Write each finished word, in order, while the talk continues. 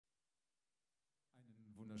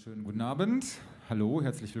Wunderschönen guten Abend. Hallo,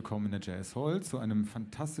 herzlich willkommen in der Jazz Hall zu einem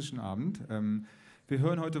fantastischen Abend. Wir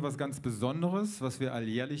hören heute was ganz Besonderes, was wir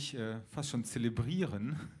alljährlich fast schon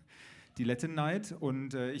zelebrieren, die Latin Night.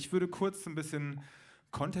 Und ich würde kurz ein bisschen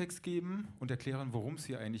Kontext geben und erklären, worum es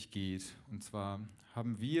hier eigentlich geht. Und zwar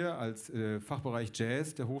haben wir als Fachbereich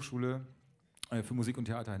Jazz der Hochschule für Musik und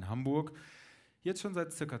Theater in Hamburg jetzt schon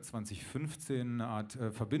seit ca. 2015 eine Art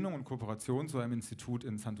Verbindung und Kooperation zu einem Institut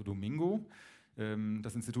in Santo Domingo.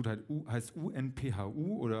 Das Institut heißt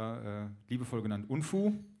UNPHU oder liebevoll genannt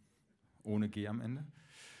UNPHU, ohne G am Ende.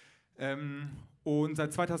 Und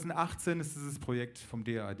seit 2018 ist dieses Projekt vom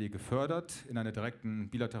DAAD gefördert in einer direkten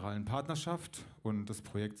bilateralen Partnerschaft. Und das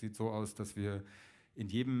Projekt sieht so aus, dass wir in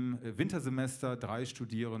jedem Wintersemester 3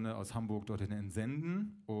 Studierende aus Hamburg dorthin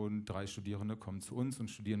entsenden und 3 Studierende kommen zu uns und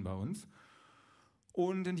studieren bei uns.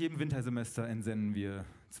 Und in jedem Wintersemester entsenden wir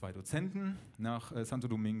 2 Dozenten nach Santo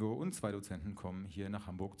Domingo und 2 Dozenten kommen hier nach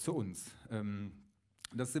Hamburg zu uns.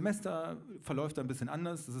 Das Semester verläuft ein bisschen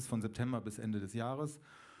anders, das ist von September bis Ende des Jahres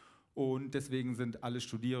und deswegen sind alle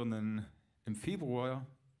Studierenden im Februar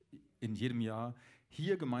in jedem Jahr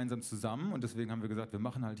hier gemeinsam zusammen und deswegen haben wir gesagt, wir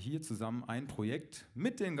machen halt hier zusammen ein Projekt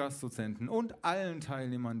mit den Gastdozenten und allen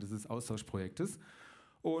Teilnehmern dieses Austauschprojektes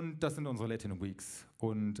und das sind unsere Latin Weeks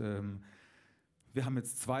und wir haben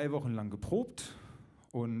jetzt 2 Wochen lang geprobt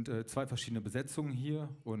und 2 verschiedene Besetzungen hier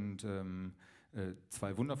und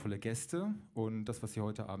 2 wundervolle Gäste. Und das, was Sie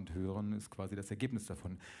heute Abend hören, ist quasi das Ergebnis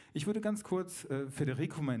davon. Ich würde ganz kurz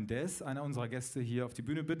Federico Mendez, einer unserer Gäste, hier auf die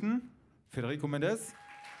Bühne bitten. Federico Mendez.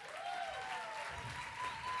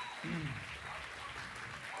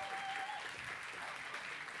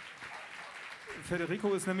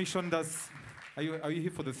 Federico ist nämlich schon das... Are you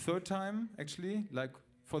here for the 3rd time, actually, like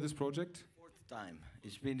for this project? Time.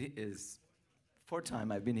 Ich bin is 4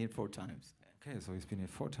 time. I've been here 4 times. Okay, so he's been here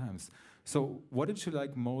 4 times. So, what did you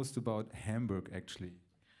like most about Hamburg, actually?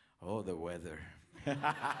 Oh, the weather.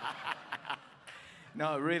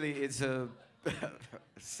 No, really, it's a.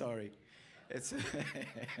 Sorry, it's.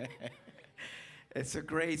 It's a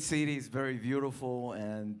great city. It's very beautiful,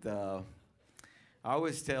 and I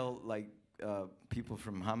always tell people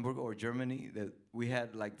from Hamburg or Germany that we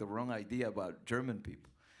had like the wrong idea about German people.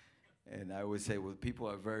 And I would say, well, people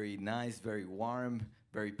are very nice, very warm,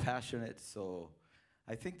 very passionate. So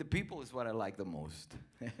I think the people is what I like the most.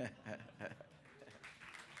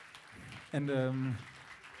 And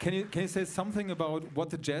can you say something about what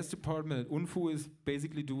the jazz department at UNPHU is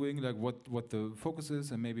basically doing, like what the focus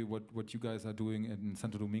is, and maybe what you guys are doing in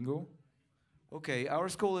Santo Domingo? Okay, our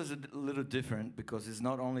school is a little different because it's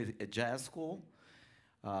not only a jazz school.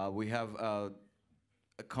 We have a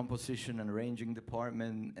composition and arranging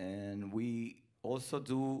department, and we also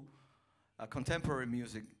do contemporary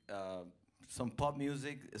music, some pop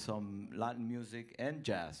music, some Latin music, and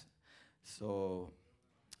jazz. So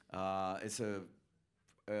it's a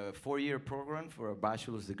 4-year program for a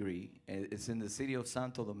bachelor's degree, and it's in the city of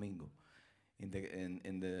Santo Domingo, in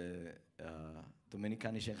the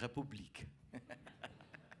Dominikanische Republik.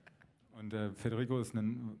 Und Federico ist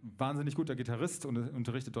ein wahnsinnig guter Gitarrist und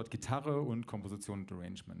unterrichtet dort Gitarre und Komposition und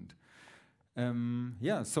Arrangement.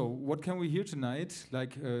 Yeah, so what can we hear tonight?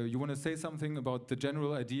 Like, you want to say something about the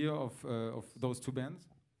general idea of those 2 bands?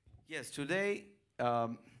 Yes, today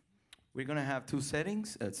we're going to have 2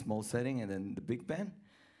 settings, a small setting and then the big band.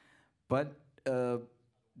 But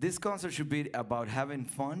this concert should be about having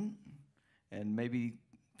fun and maybe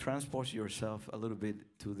transport yourself a little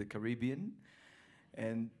bit to the Caribbean.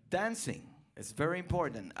 And dancing, it's very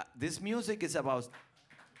important. This music is about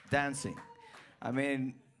dancing. I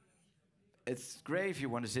mean, it's great if you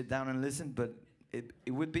want to sit down and listen, but it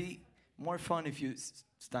would be more fun if you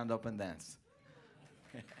stand up and dance.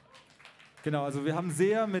 Genau, also wir haben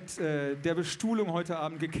sehr mit der Bestuhlung heute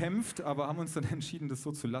Abend gekämpft, aber haben uns dann entschieden, das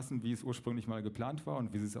so zu lassen, wie es ursprünglich mal geplant war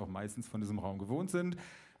und wie Sie es auch meistens von diesem Raum gewohnt sind.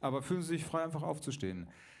 Aber fühlen Sie sich frei, einfach aufzustehen.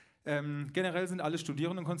 Generell sind alle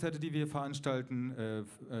Studierendenkonzerte, die wir hier veranstalten,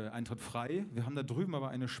 Eintritt frei. Wir haben da drüben aber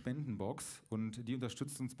eine Spendenbox und die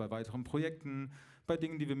unterstützt uns bei weiteren Projekten, bei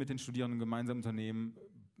Dingen, die wir mit den Studierenden gemeinsam unternehmen,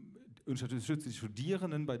 unterstützt die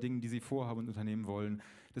Studierenden bei Dingen, die sie vorhaben und unternehmen wollen.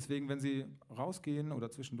 Deswegen, wenn Sie rausgehen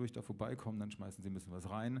oder zwischendurch da vorbeikommen, dann schmeißen Sie ein bisschen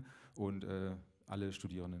was rein und alle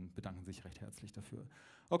Studierenden bedanken sich recht herzlich dafür.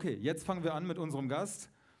 Okay, jetzt fangen wir an mit unserem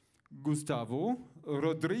Gast, Gustavo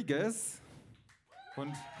Rodriguez.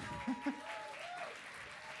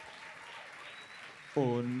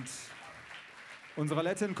 Und unserer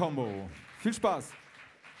Latin Combo. Viel Spaß!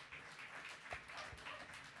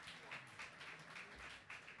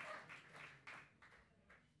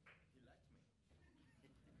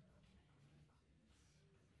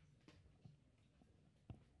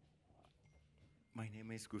 My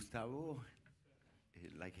name is Gustavo.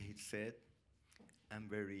 Like he said, I'm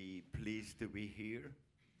very pleased to be here.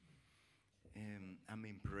 I'm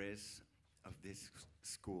impressed of this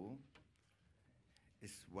school.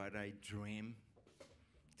 It's what I dream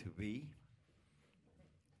to be.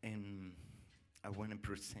 And I want to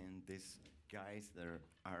present these guys that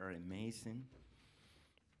are amazing.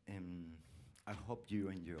 And I hope you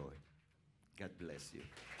enjoy. God bless you.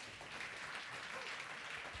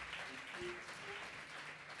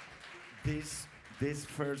 This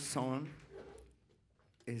first song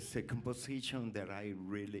is a composition that I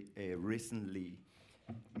really recently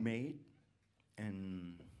made,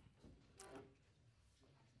 and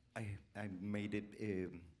I made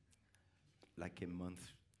it like a month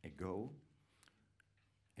ago,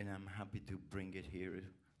 and I'm happy to bring it here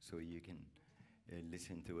so you can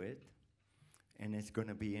listen to it. And it's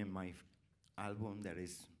gonna be in my album that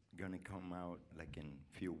is gonna come out like in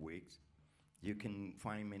a few weeks. You can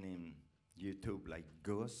find me in YouTube like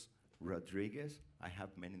Gus Rodriguez. I have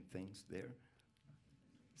many things there.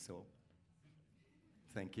 So,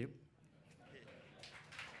 thank you.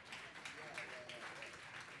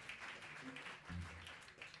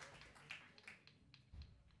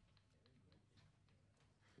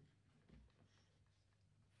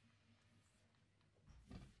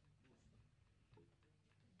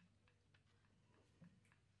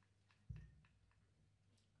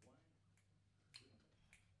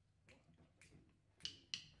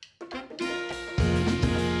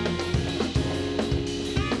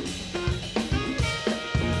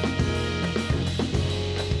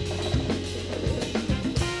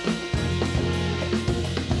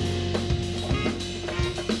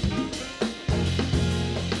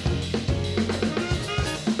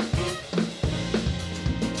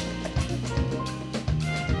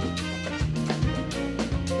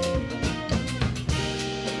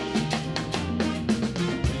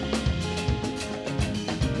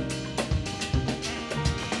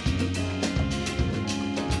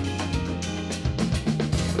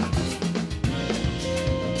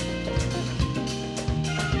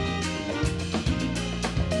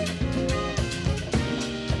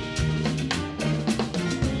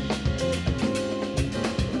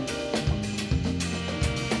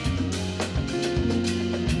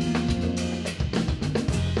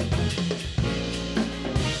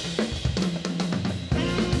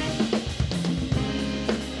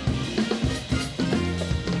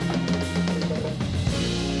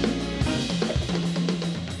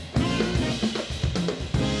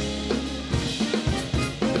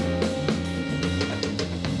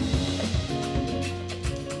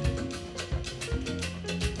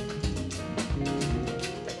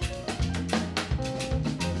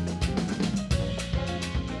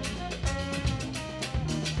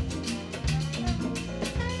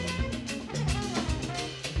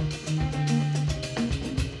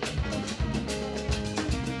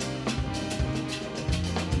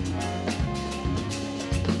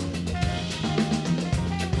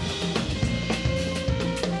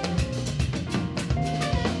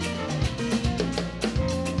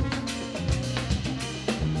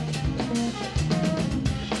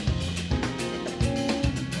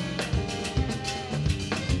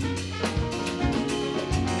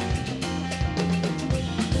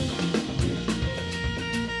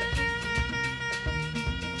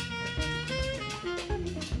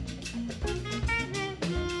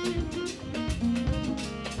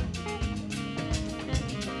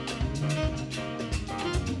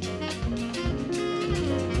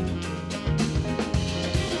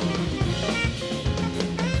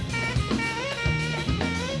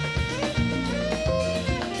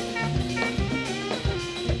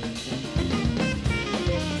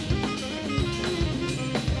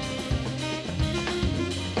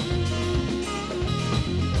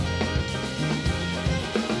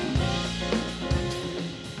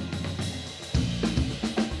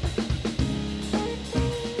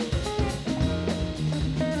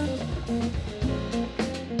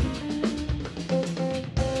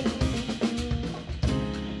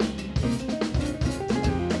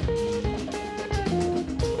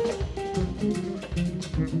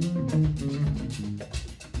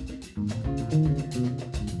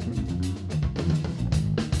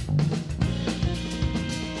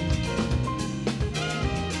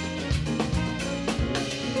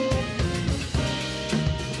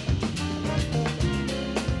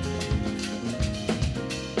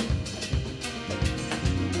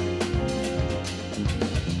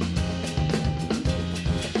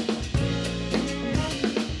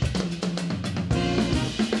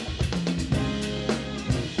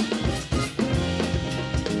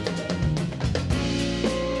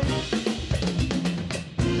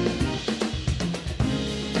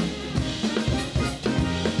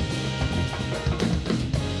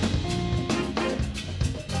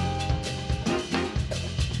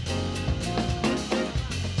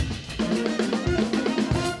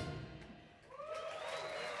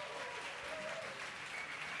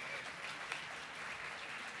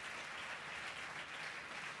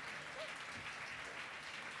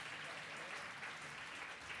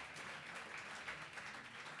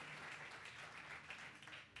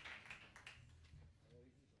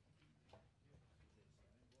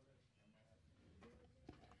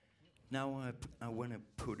 Now I want to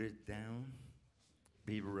put it down,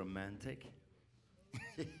 be romantic.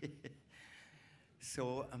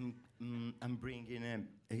 So I'm bringing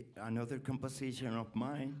another composition of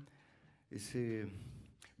mine. It's a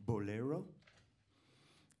bolero.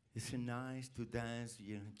 It's nice to dance,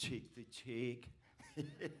 you know, cheek to cheek.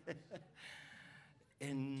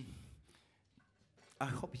 And I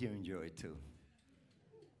hope you enjoy it too.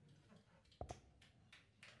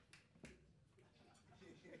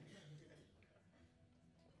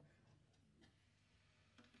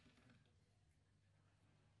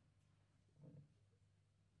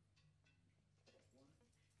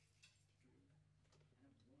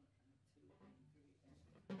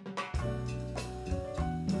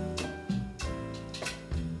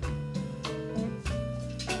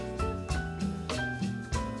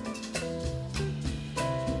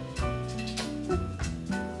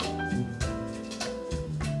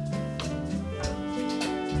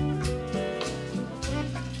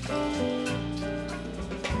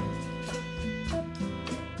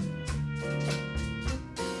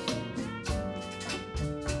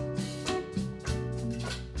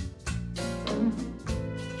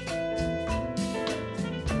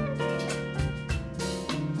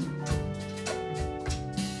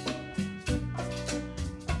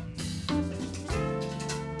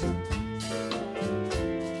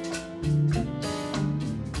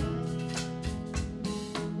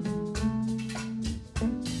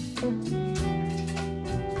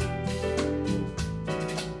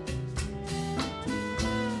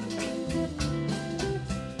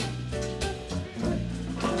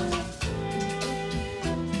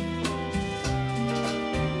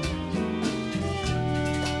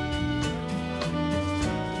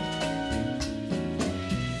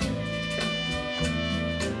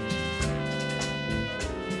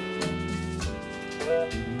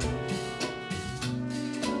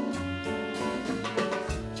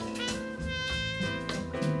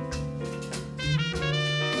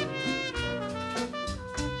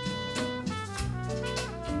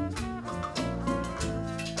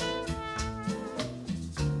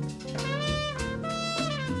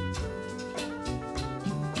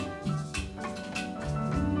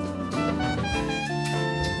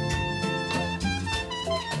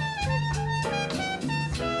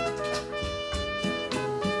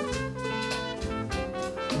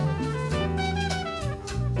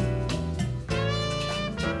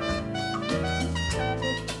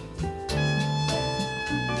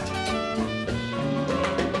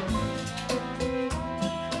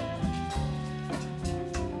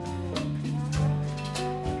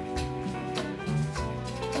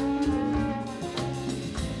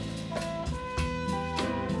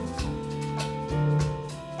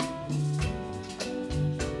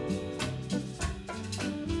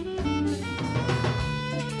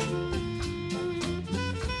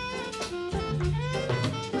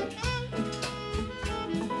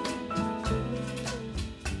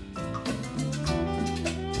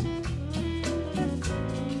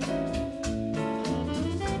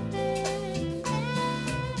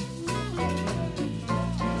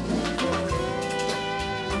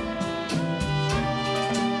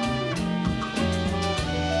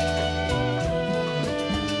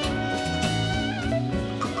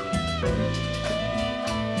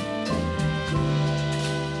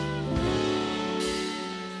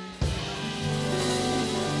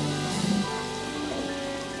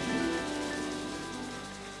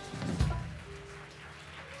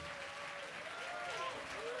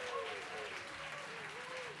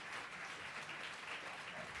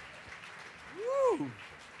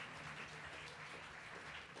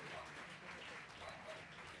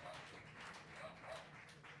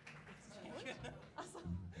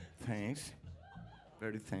 Thanks.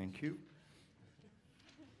 Very thank you.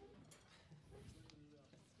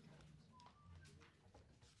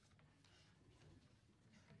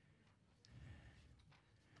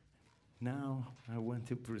 Now I want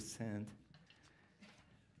to present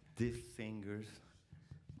these singers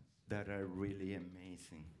that are really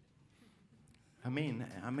amazing. I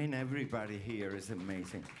mean everybody here is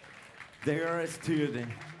amazing. They are a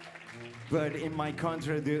student, but in my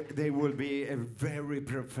country they will be a very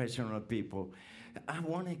professional people. I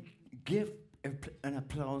want to give an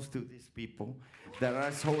applause to these people that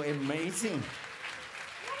are so amazing.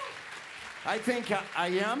 I think I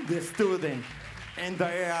am the student and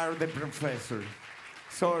they are the professor.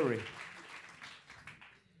 Sorry.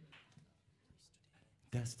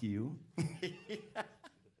 That's you?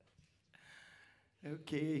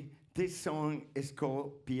 Okay, this song is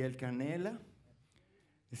called Piel Canela.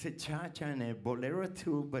 It's a cha-cha and a bolero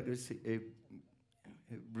too, but it's a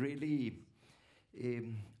really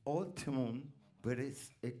old tune, but it's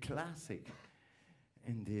a classic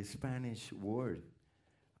in the Spanish word.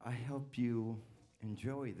 I hope you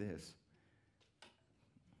enjoy this.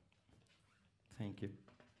 Thank you.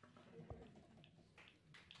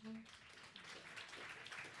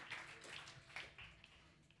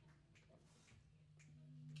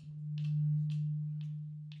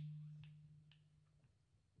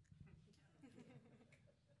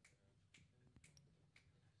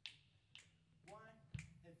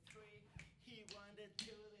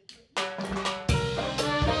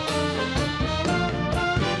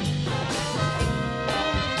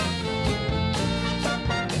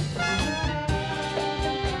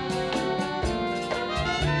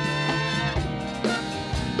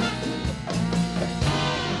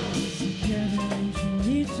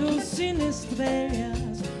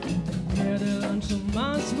 estrellas, delante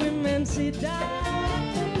más su inmensidad,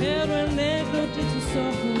 pero el negro de tus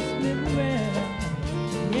ojos me rueda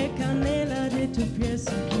y el canela de tu piel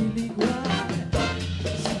se igual.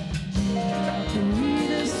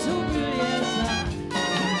 Mire su belleza,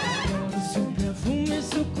 su perfume,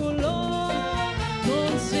 su color,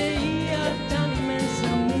 no sería tan inmensa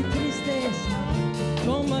mi tristeza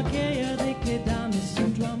como aquella de quedarme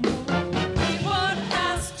sin tu amor.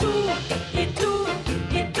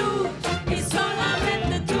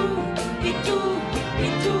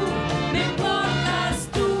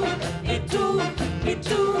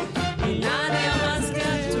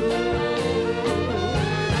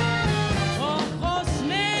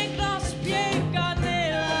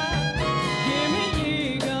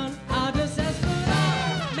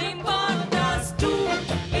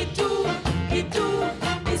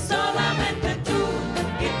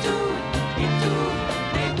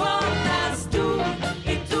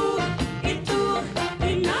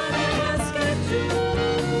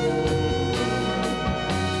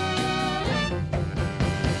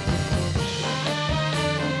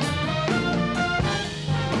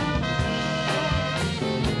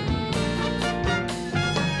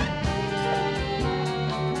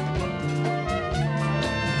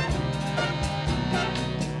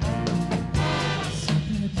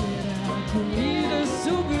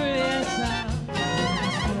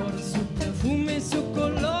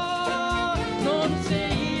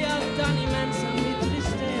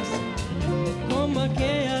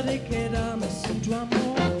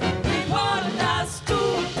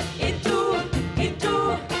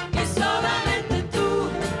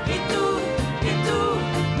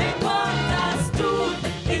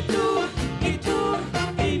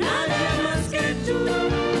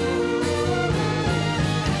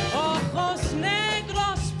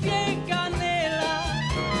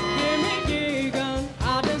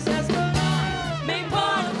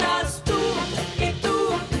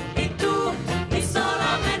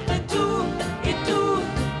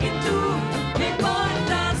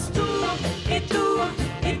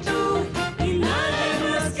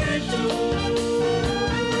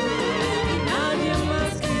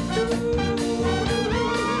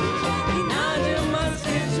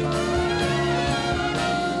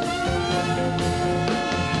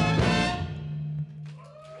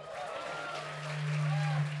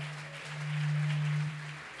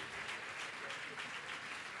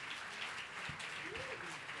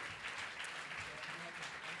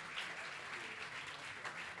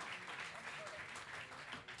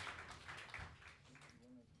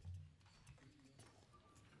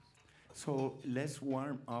 So let's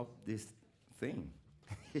warm up this thing.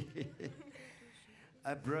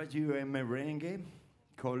 I brought you a merengue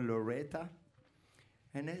called Loretta,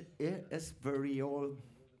 and it's very old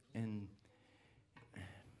and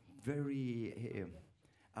very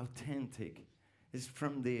authentic. It's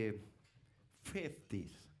from the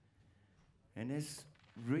 50s, and it's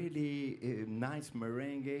really a nice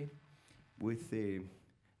merengue with a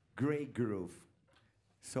great groove.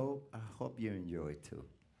 So I hope you enjoy it too.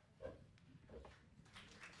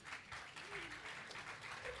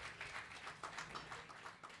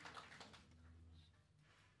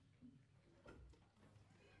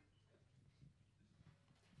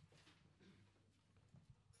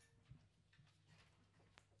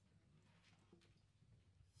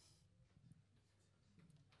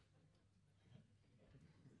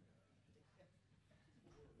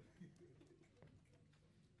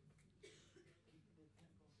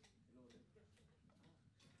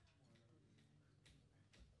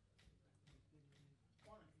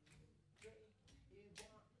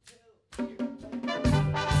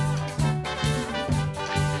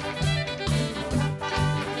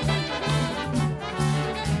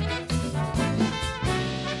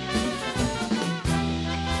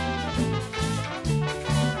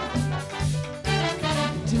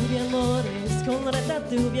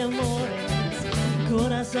 tuve amores,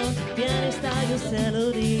 corazón bien está, yo se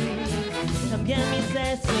lo di. También mis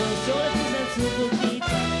besos, yo le puse en su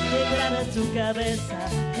boquita, decorada en su cabeza,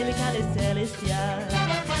 angelical y celestial.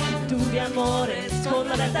 Tuve amores, con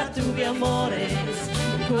la verdad tuve amores,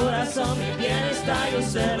 corazón mi bien está, yo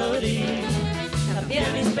se lo di.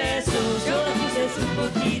 También mis besos, yo le puse en su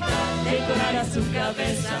boquita, decorada en su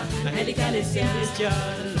cabeza, angelical y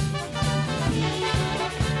celestial.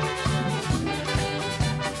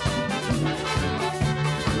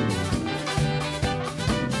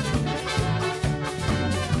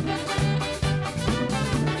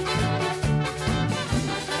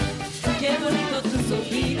 Qué bonito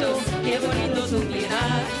tu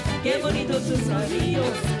mirar, qué bonito tus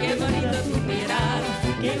oídos, qué bonito tu mirar,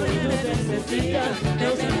 qué bonito tu sencilla, no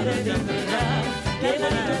se debe de mirar, qué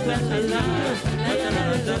bonito tu angelillo, no se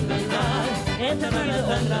debe de mirar, esta no es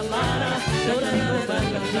otra mala, no te debe de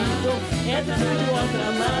contigo, esta no es otra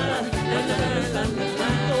mala, no te debe de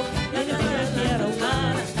contigo, esta no la quiero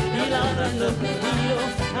más, y la otra no te digo,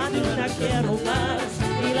 a ti una quiero más,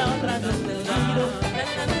 y la otra no te digo.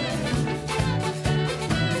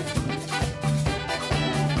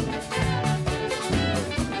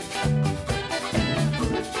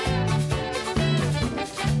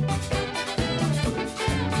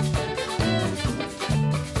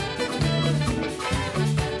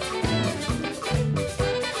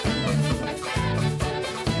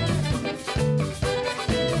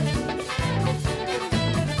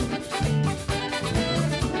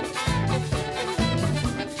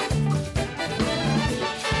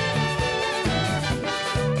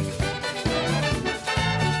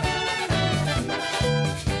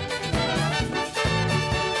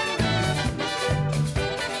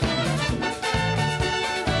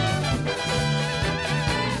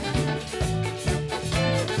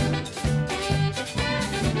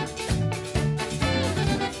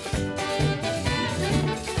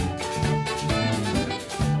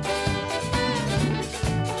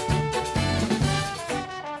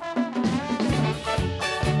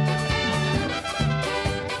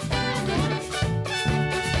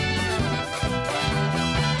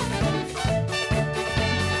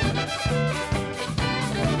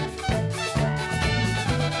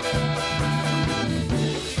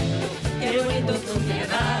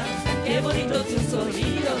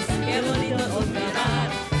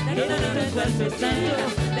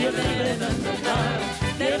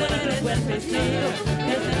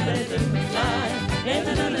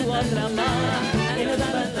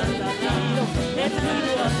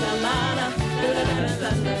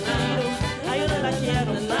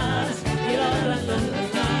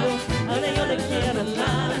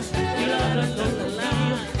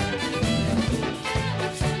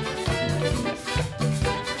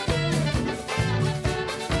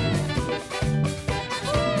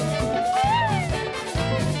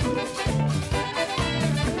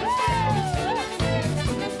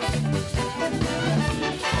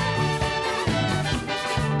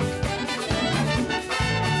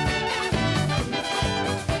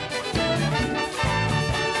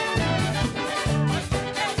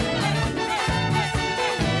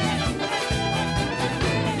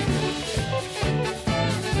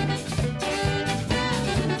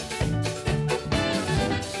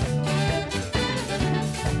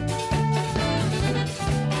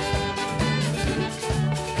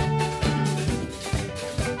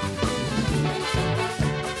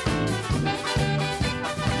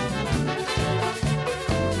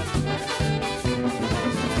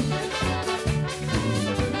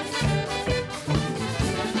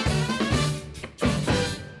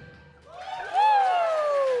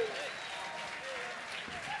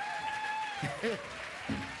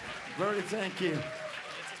 Thank you.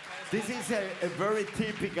 This is a very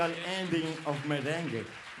typical ending of merengue.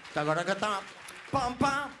 Pam,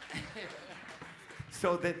 pam.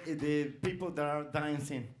 So that the people that are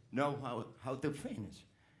dancing know how to finish.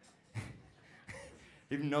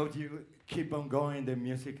 If not, you keep on going, the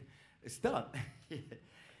music stop.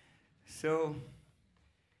 So,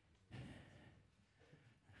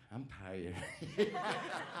 I'm tired.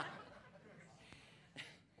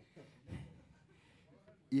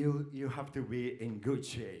 You have to be in good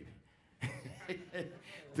shape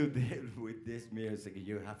to deal with this music.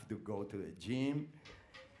 You have to go to the gym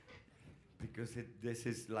because this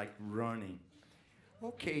is like running.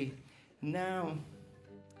 Okay, now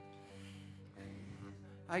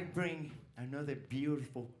I bring another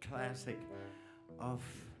beautiful classic of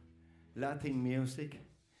Latin music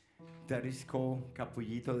that is called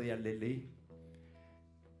Capullito de Alelí.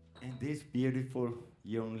 And this beautiful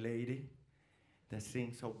young lady that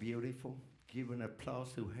sings so beautiful, give an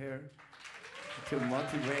applause to her. to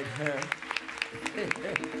motivate her.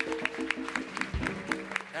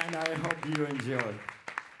 And I hope you enjoy.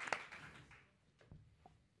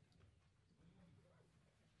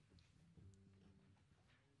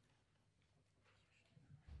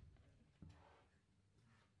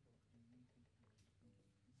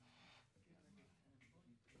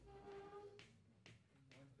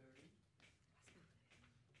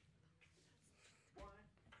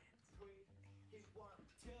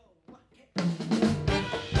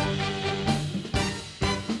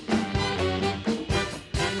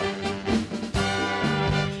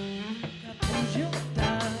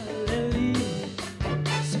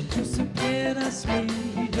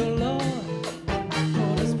 Mi dolor,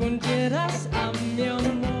 corresponderás a mi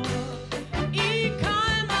amor y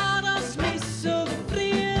calmarás mi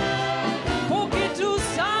sufrir, porque tú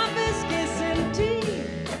sabes que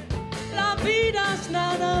sentir la vida es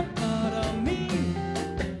nada para mí.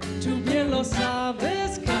 Tú bien lo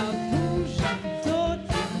sabes, capullito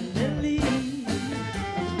dale,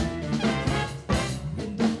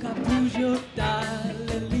 lindo capullo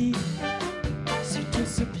dale, si tú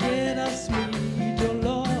supieras mi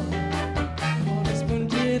dolor,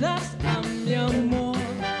 corresponderás a mi amor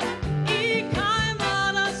y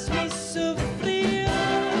calmarás mi sufrir,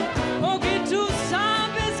 porque tú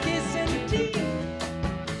sabes que sentir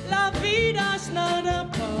la vida es nada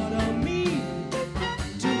para mí.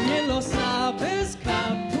 Tú bien lo sabes,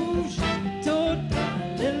 capullito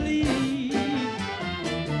dale.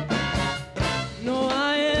 No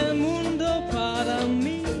hay el mundo para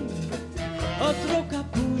mí, otro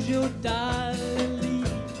capullo dale,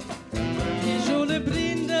 y yo le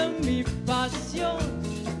brindo mi pasión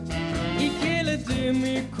y que le dé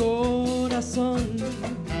mi corazón.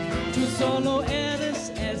 Tú solo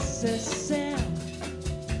eres ese ser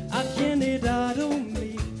a quien he dado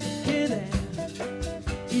mi querer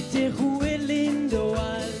y te jugué lindo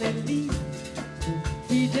alelí,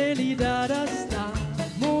 fidelidad hasta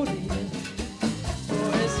morir.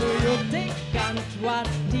 Por eso yo te canto a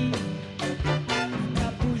ti,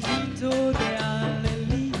 capullito de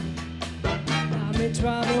alelí, dame tu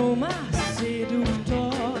aroma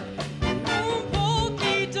seductor, un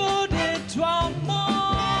poquito de tu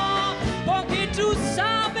amor, porque tú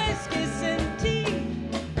sabes que sentir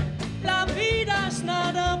la vida es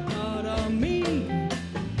nada para mí.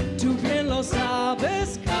 Tú bien lo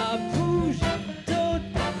sabes, capullito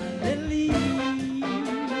dale.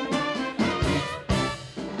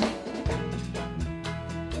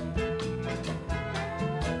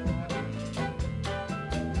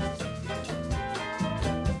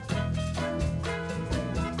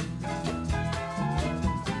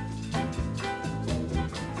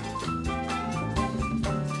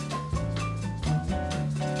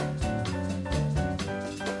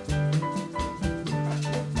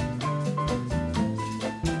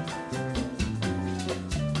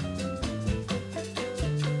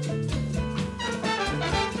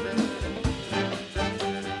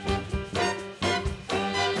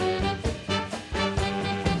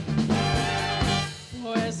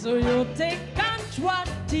 Por eso yo te canto a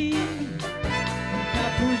ti,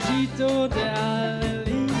 capullito de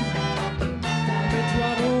alelí, dame tu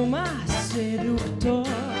aroma seductor,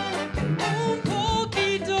 un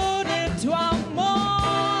poquito de tu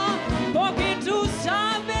amor, porque tú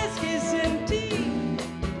sabes que sentir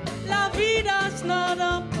la vida es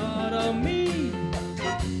nada para mí.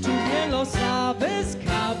 Tú bien lo sabes,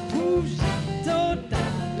 capullito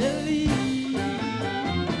dale.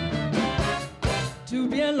 Tú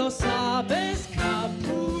bien lo sabes,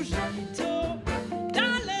 capullito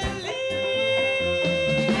dale.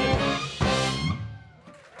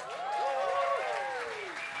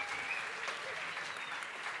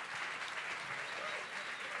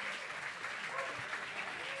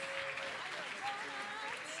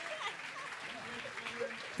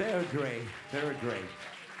 They're great. They're great.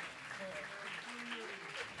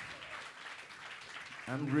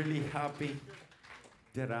 I'm really happy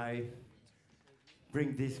that I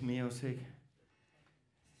bring this music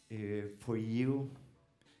for you,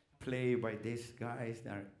 played by these guys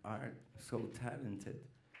that are so talented.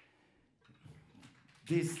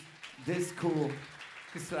 This school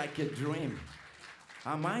is like a dream.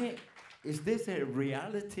 Is this a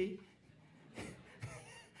reality?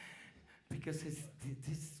 Because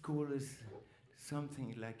this school is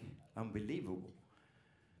something like unbelievable.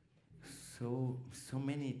 So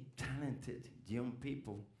many talented young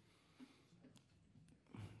people.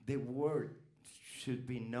 The world should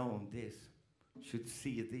be known this, should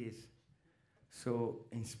see this, so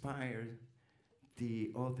inspire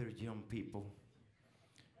the other young people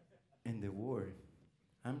in the world.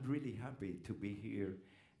 I'm really happy to be here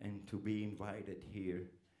and to be invited here.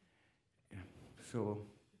 So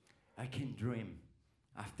I can dream.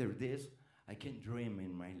 After this, I can dream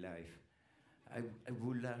in my life.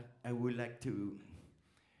 I would like to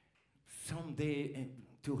someday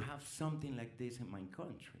to have something like this in my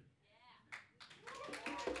country.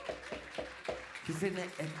 It's an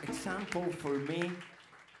example for me.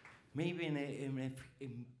 Maybe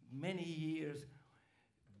in many years,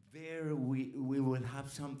 there we will have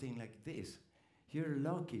something like this. You're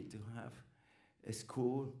lucky to have a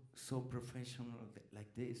school so professional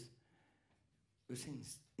like this. It's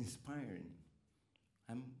inspiring.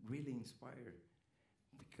 I'm really inspired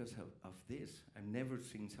because of this. I've never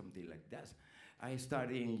seen something like that. I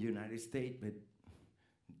studied in the United States, but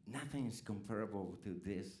nothing is comparable to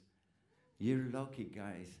this. You're lucky,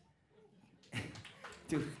 guys,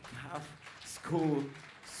 to have school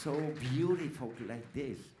so beautiful like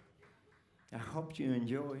this. I hope you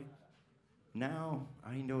enjoy. Now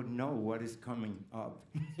I don't know what is coming up.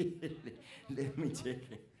 Let me check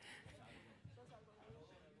it.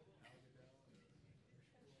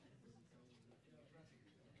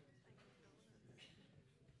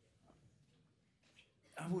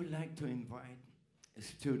 I would like to invite a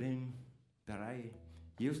student that I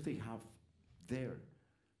used to have there.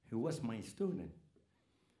 He was my student,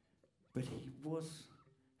 but he was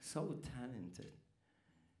so talented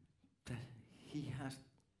that he has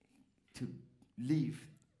to leave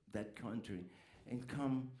that country and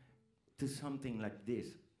come to something like this.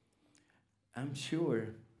 I'm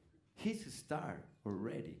sure he's a star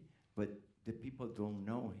already, but the people don't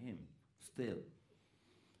know him still.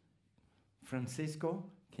 Francisco,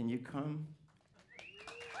 can you come?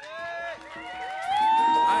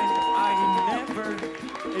 I never,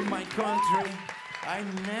 in my country, I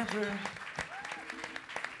never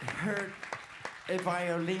heard a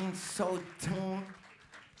violin so tuned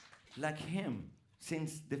like him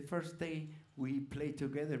since the first day we played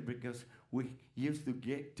together, because we used to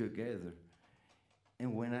get together.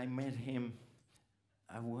 And when I met him,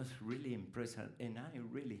 I was really impressed, and I'm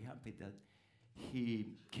really happy that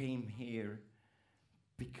he came here,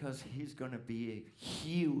 because he's gonna be a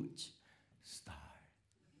huge star.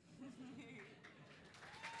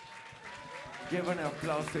 Give an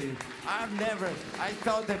applause to him. I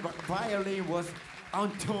thought the violin was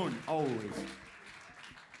on tune always.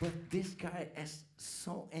 But this guy is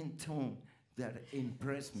so in tune that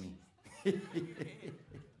impressed me.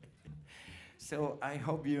 So I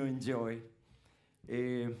hope you enjoy.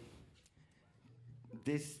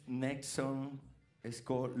 This next song is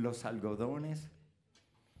called Los Algodones,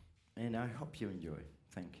 and I hope you enjoy.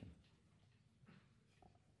 Thank you.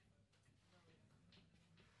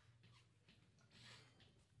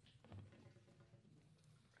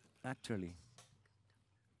 Actually,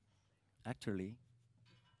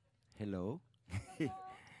 hello.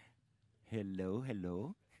 Hello.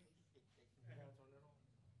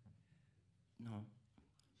 No.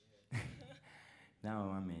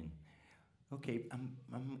 Now I'm in. Okay,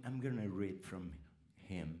 I'm gonna read from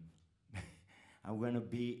him. I'm gonna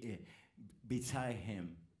be beside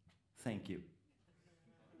him. Thank you.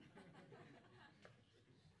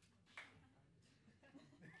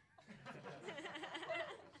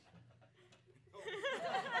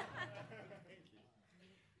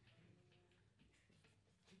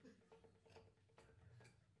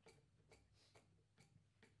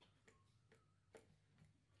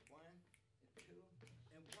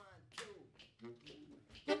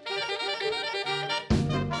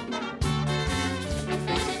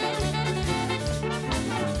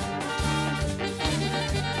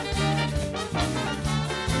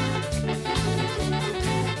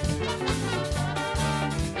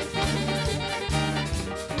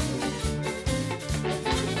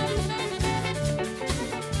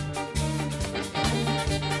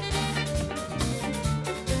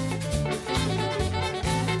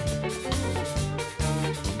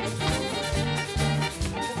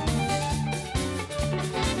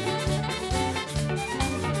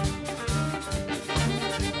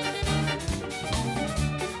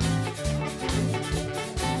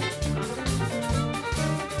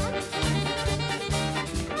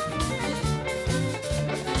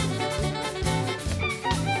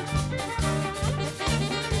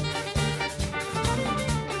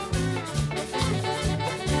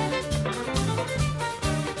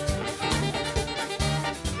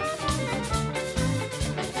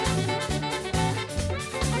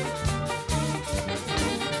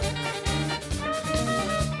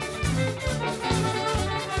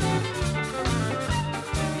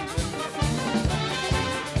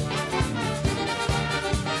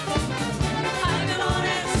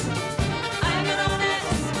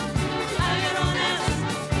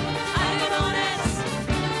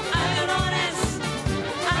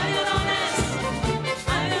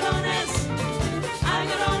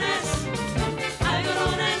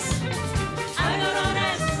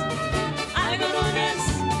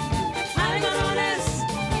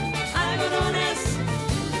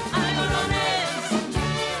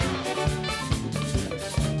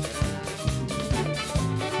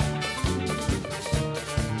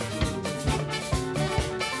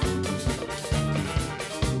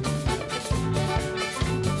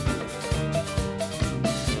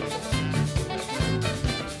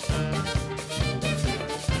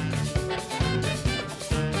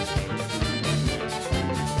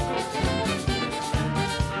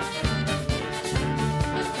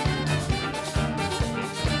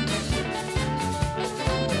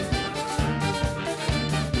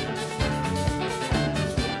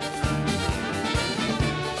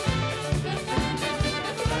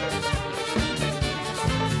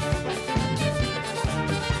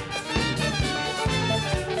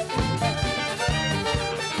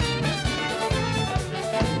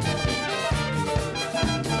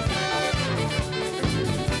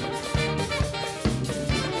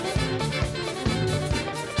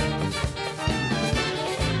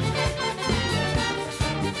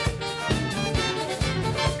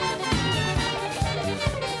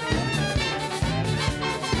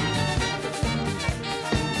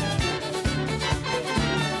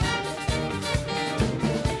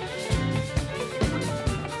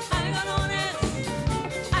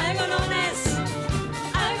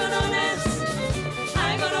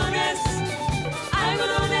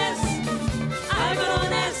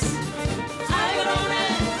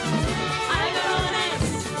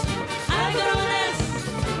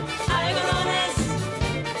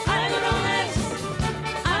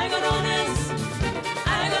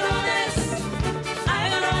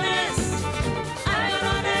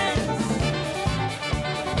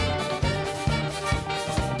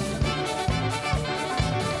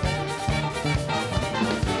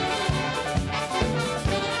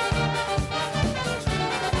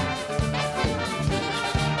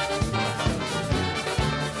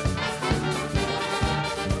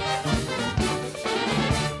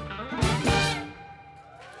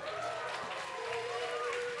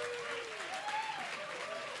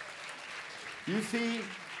 You see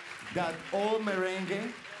that old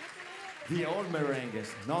merengue, the old merengues,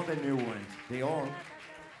 not the new ones, the old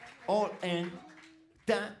end,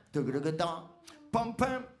 da, da, da, da, da, pum,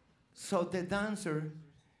 pum. So the dancer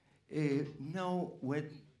know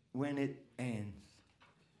when it ends.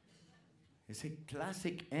 It's a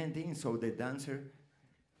classic ending, so the dancer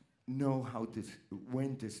know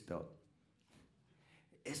when to stop.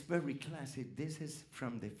 It's very classic. This is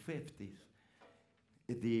from the 50s.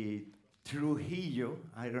 The Trujillo,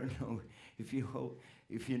 I don't know if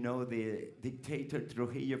you know the dictator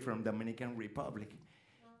Trujillo from Dominican Republic,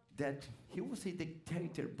 that he was a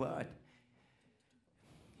dictator, but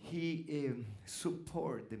he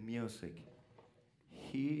supported the music.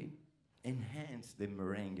 He enhanced the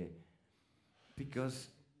merengue because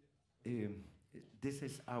this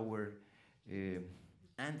is our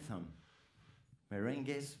anthem.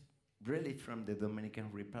 Merengue is really from the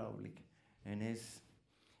Dominican Republic, and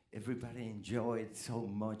everybody enjoyed so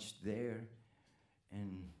much there.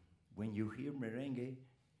 And when you hear merengue,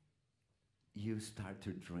 you start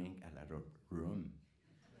to drink a lot of rum.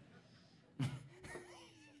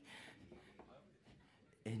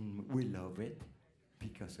 And we love it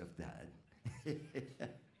because of that.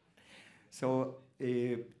 So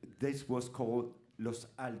this was called Los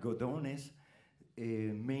Algodones,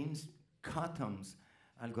 means cottons.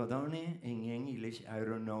 Algodone in English, I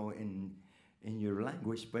don't know in your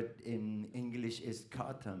language, but in English is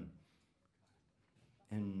cotton.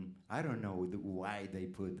 And I don't know why they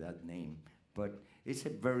put that name, but it's a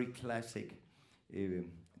very classic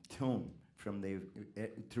tune from the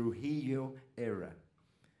Trujillo era.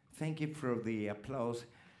 Thank you for the applause.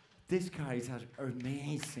 These guys are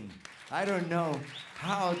amazing. I don't know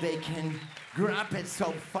how they can grab it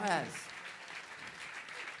so fast.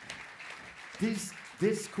 This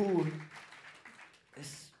school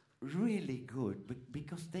is really good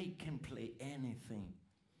because they can play anything.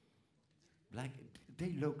 Like,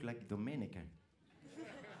 they look like Dominican.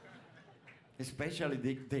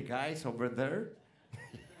 Especially the guys over there.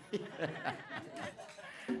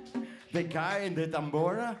 The guy in the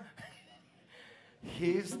tambora,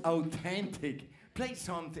 he's authentic. Play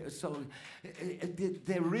something, so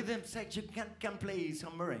the rhythm section can play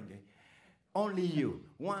some merengue. Only you.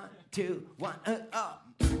 1, 2, 1, up.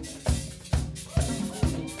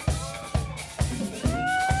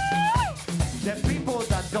 The people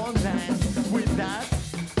that don't dance with that,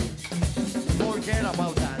 forget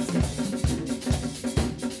about dancing.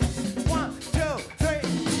 1, 2, 3.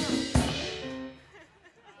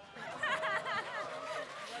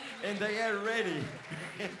 And they are ready.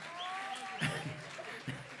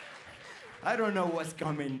 I don't know what's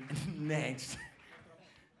coming next.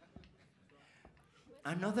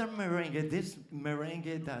 Another merengue, this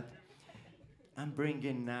merengue that I'm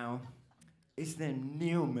bringing now is the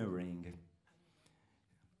new merengue.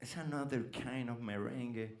 It's another kind of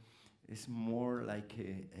merengue. It's more like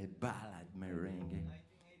a ballad merengue.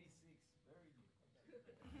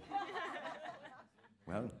 1986, very new.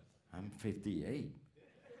 Well, I'm 58.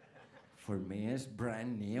 For me, it's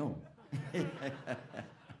brand new.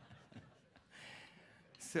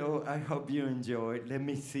 So I hope you enjoyed. Let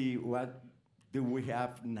me see what do we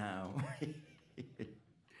have now.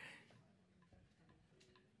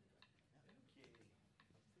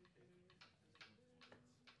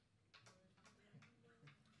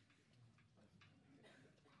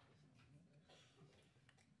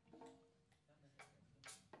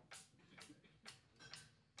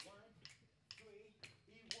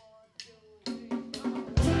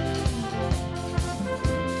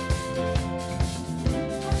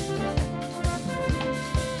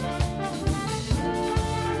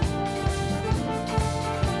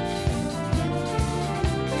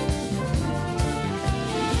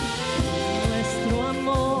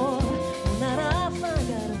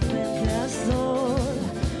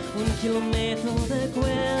 Kilómetro de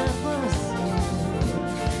cuerpo azul,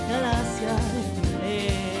 gracias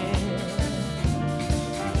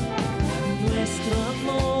nuestro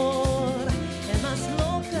amor es más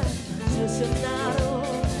loca, obsesionado,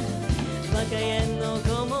 va cayendo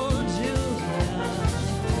como lluvia,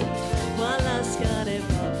 cual lasca de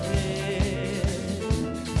papel.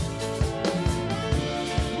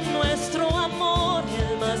 Nuestro amor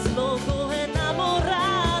es más loco, enamorado.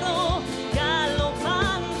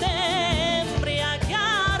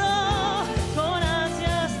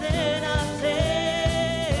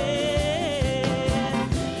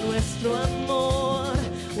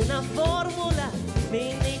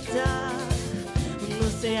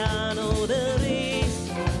 Océano de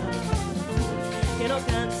risa que no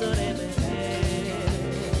canso de beber.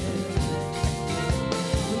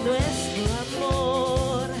 Nuestro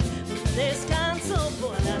amor, un descanso.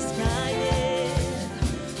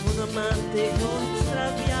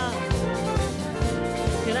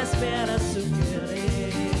 espera su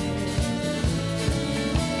querer.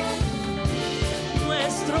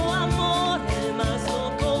 Nuestro amor, el más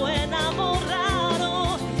loco,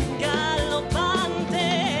 enamorado, galopante,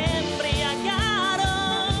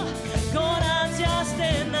 embriagado, con ansias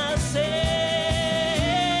de nacer.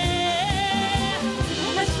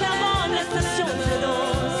 Nuestro amor, la estación de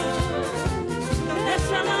dos,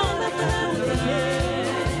 nuestro amor, la estación de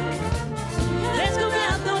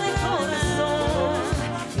descubierto de corazón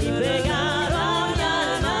y pegado a mi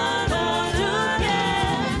alma con tu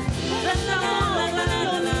piel. Nuestro amor es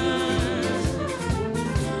rayo de luz,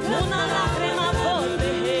 una lágrima por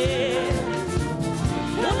tejer,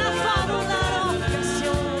 una fábula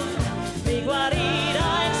ocasión, mi guarida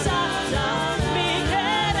exacta, mi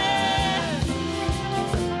querer.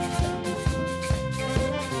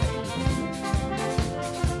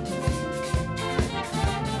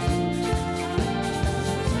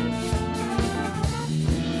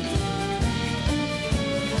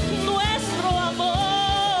 Nuestro amor,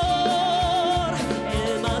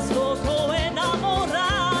 el más loco,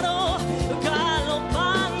 enamorado,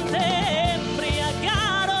 galopante,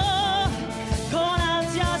 embriagado, con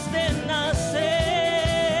ansias de nacer.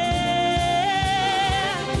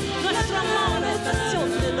 Nuestro amor es estación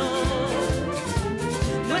de luz,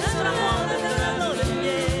 nuestro amor es grano de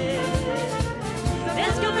miel,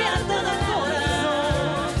 descubierto del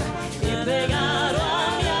corazón y pegado a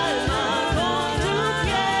mi alma con tu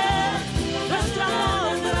piel. Nuestro amor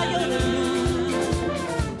es rayo de luz,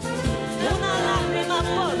 una lágrima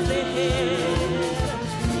por tejer,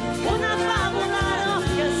 una fábula de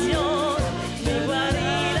ocasión, mi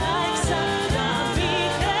guarida exacta, mi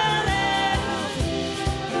querer.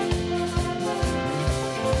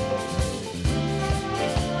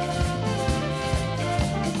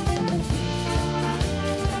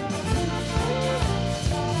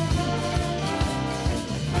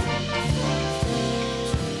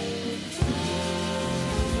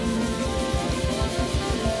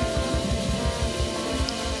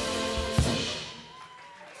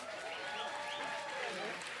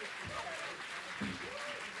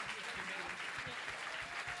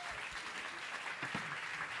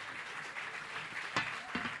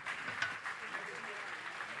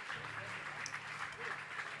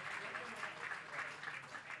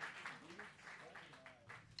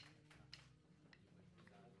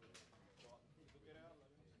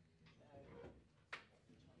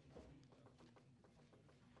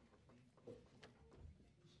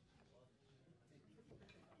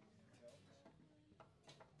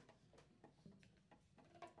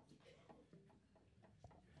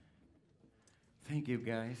 Thank you,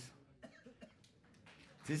 guys.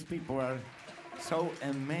 These people are so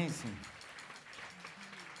amazing.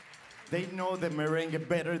 They know the merengue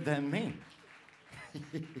better than me.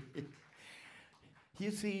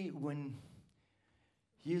 You see, when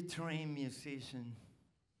you train musicians,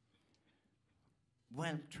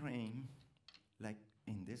 well trained, like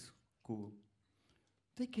in this school,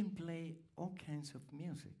 they can play all kinds of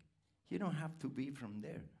music. You don't have to be from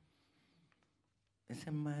there. It's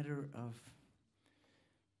a matter of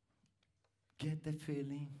get the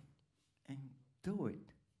feeling and do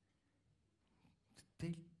it.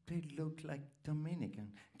 They look like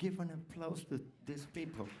Dominican. Give an applause to these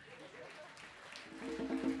people.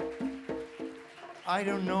 I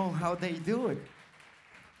don't know how they do it,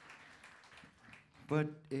 but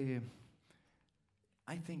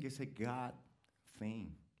I think it's a God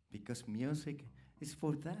thing, because music is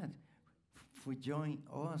for that, for join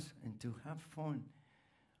us and to have fun.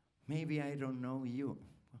 Maybe I don't know you.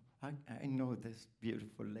 I know this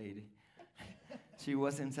beautiful lady. She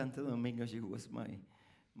was in Santo Domingo. She was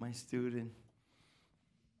my student.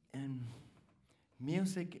 And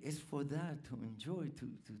music is for that, to enjoy, to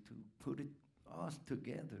put it us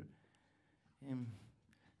together. And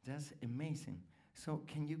that's amazing. So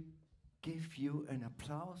can you give you an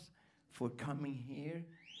applause for coming here?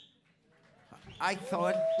 I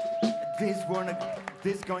thought this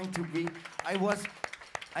going to be,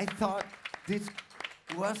 I thought this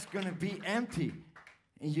was going to be empty,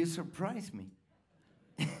 and you surprised me.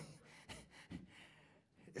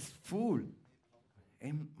 It's full,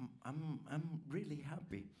 and I'm really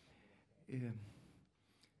happy.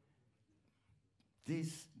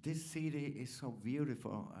 This city is so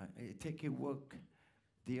beautiful. I take a walk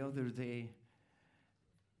the other day,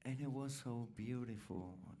 and it was so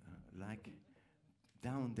beautiful, like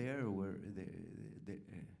down there where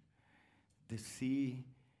the sea,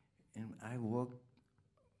 and I walked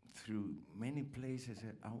through many places.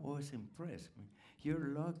 I was impressed. You're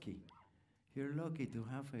lucky. You're lucky to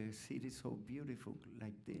have a city so beautiful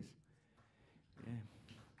like this.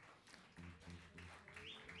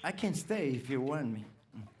 I can stay if you want me.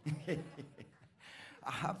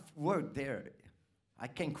 I have worked there. I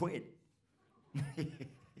can quit.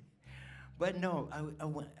 But no,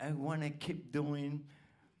 I want to keep doing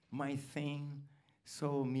my thing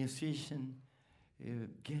so musicians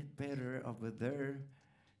get better over there.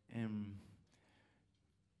 And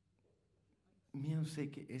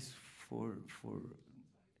music is for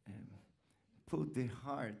put the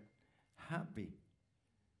heart happy.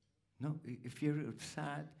 No, if you're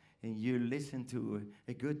sad and you listen to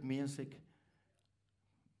a good music,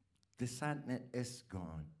 the sadness is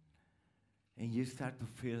gone. And you start to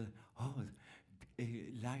feel, oh,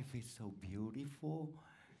 life is so beautiful.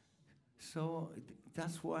 So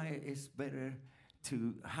that's why it's better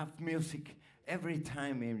to have music every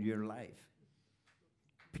time in your life.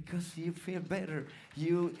 Because you feel better.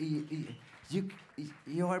 You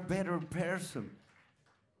are a better person.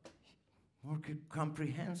 More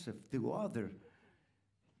comprehensive to others.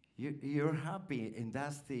 You're happy, and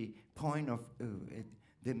that's the point of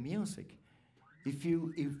the music. If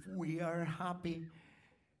we are happy,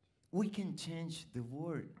 we can change the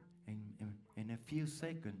world in a few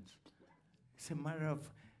seconds. It's a matter of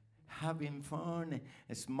having fun,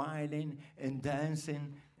 and smiling, and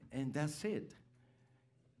dancing, and that's it.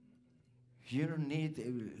 You don't need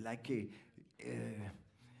like a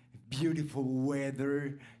beautiful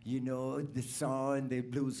weather, you know, the sun, the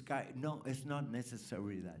blue sky. No, it's not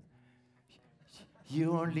necessary that.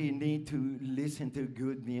 You only need to listen to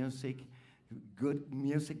good music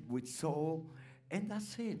with soul, and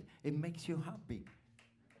that's it. It makes you happy.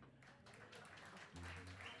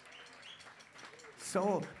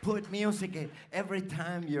 So put music every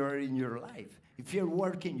time you're in your life. If you're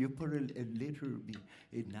working, you put a little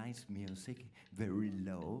bit nice music, very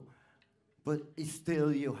low, but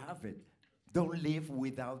still you have it. Don't live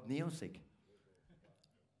without music.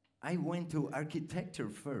 I went to architecture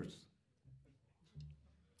first.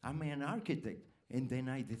 I'm an architect, and then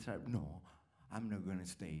I decided, no, I'm not gonna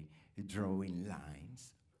stay drawing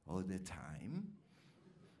lines all the time.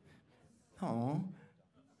 No,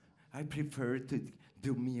 I prefer to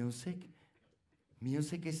do music.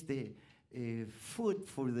 Music is the food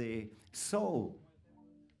for the soul.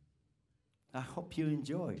 I hope you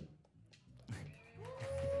enjoy.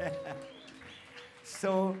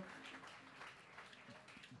 So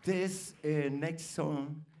this next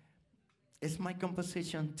song is my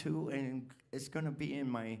composition too, and it's gonna be in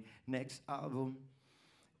my next album,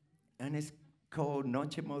 and it's called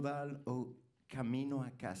Noche Modal o Camino a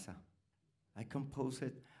Casa. I composed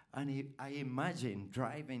it, and I imagine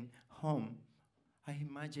driving home. I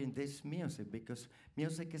imagine this music, because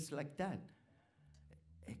music is like that.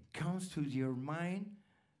 It comes to your mind.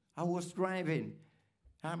 I was driving.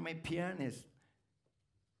 I'm a pianist.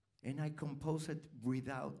 And I composed it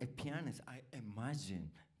without a pianist. I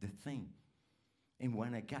imagined the thing. And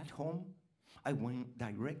when I got home, I went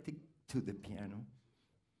directly to the piano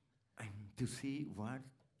and to see what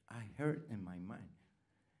I heard in my mind.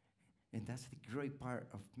 And that's the great part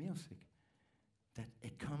of music, that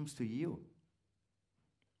it comes to you.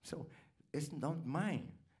 So it's not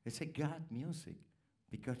mine. It's a God music,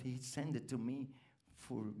 because he sent it to me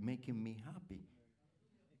for making me happy.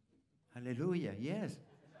 Hallelujah, yes.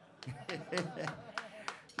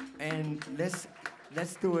 And let's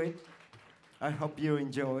do it. I hope you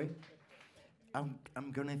enjoy.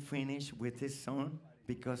 I'm gonna finish with this song,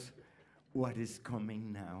 because what is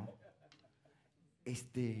coming now is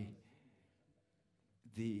the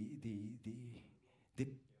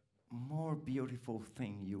more beautiful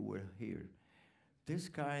thing you will hear. This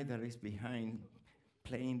guy that is behind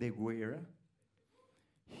playing the guira,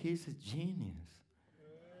 he's a genius.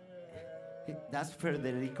 That's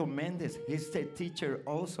Federico Mendez. He's the teacher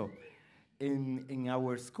also in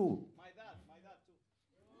our school. My dad too.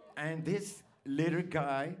 And this little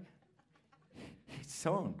guy, his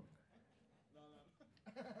son,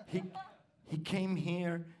 he came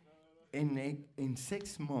here in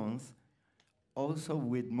 6 months, also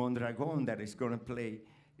with Mondragon, that is going to play,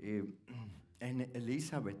 and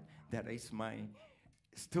Elizabeth, that is my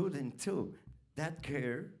student too. That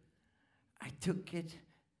girl, I took it.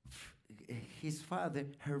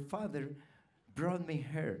 Her father brought me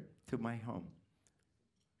her to my home.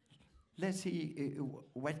 Let's see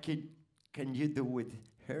what can you do with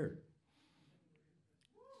her.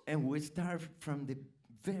 And we start from the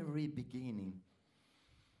very beginning.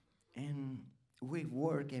 And we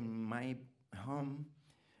work in my home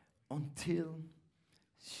until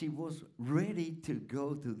she was ready to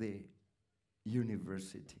go to the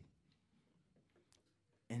university.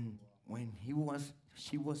 And when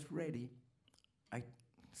she was ready, I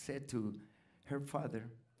said to her father,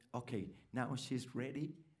 okay, now she's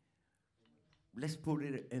ready, let's put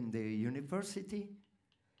it in the university,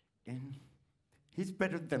 and he's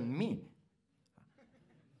better than me.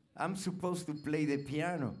 I'm supposed to play the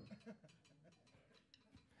piano.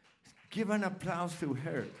 Give an applause to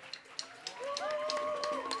her.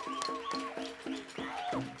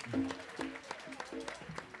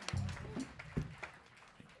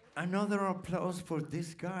 Another applause for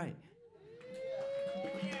this guy.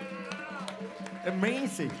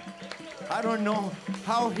 Amazing. I don't know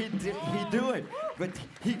how he do it, but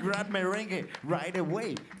he grabbed merengue right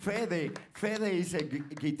away. Fede is a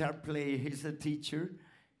guitar player. He's a teacher.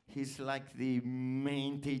 He's like the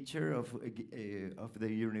main teacher of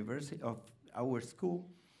the university, of our school.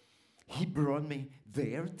 He brought me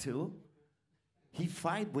there too. He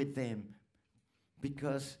fight with them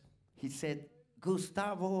because he said,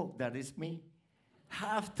 Gustavo, that is me,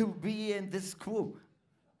 have to be in the school.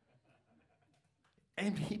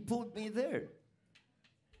 And he put me there.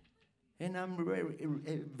 And I'm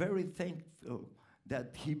very thankful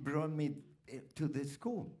that he brought me to the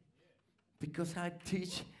school, because I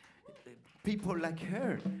teach people like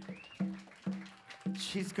her.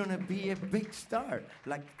 She's gonna be a big star,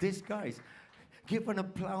 like these guys. Give an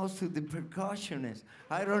applause to the percussionist.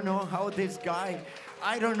 I don't know how this guy,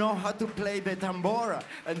 I don't know how to play the tambora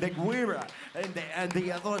and the guira and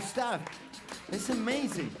the other stuff. It's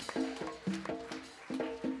amazing.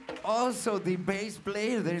 Also, the bass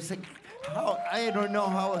player, I don't know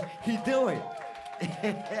how he do it.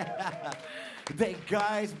 The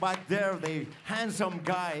guys back there, the handsome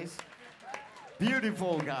guys,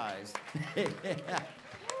 beautiful guys.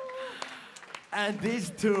 And these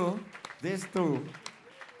two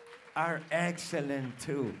are excellent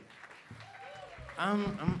too.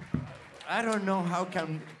 I don't know how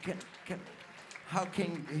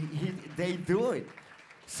they do it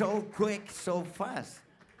so quick, so fast.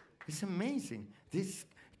 It's amazing.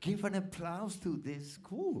 Give an applause to this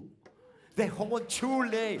school. The whole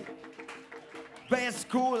Chile, best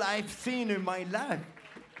school I've seen in my life.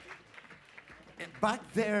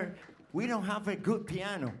 Back there, we don't have a good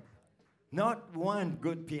piano. Not one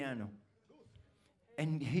good piano.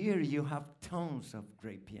 And here you have tons of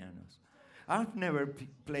great pianos. I've never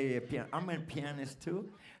played a piano. I'm a pianist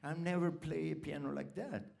too. I've never played a piano like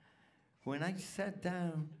that. When I sat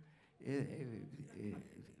down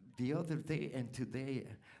the other day and today,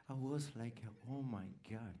 I was like, oh my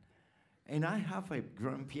God. And I have a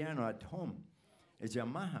grand piano at home, a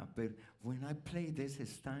Yamaha, but when I play this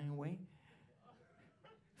Steinway,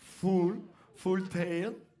 full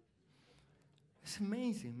tail, it's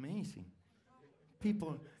amazing, amazing.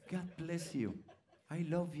 People, God bless you. I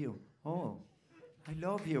love you. Oh, I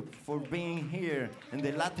love you for being here in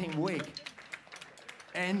the Latin Week.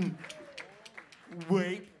 And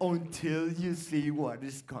wait until you see what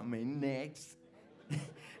is coming next.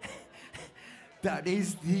 That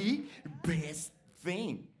is the best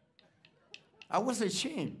thing. I was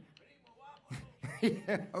ashamed.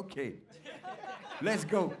 Yeah, okay. Let's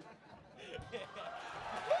go.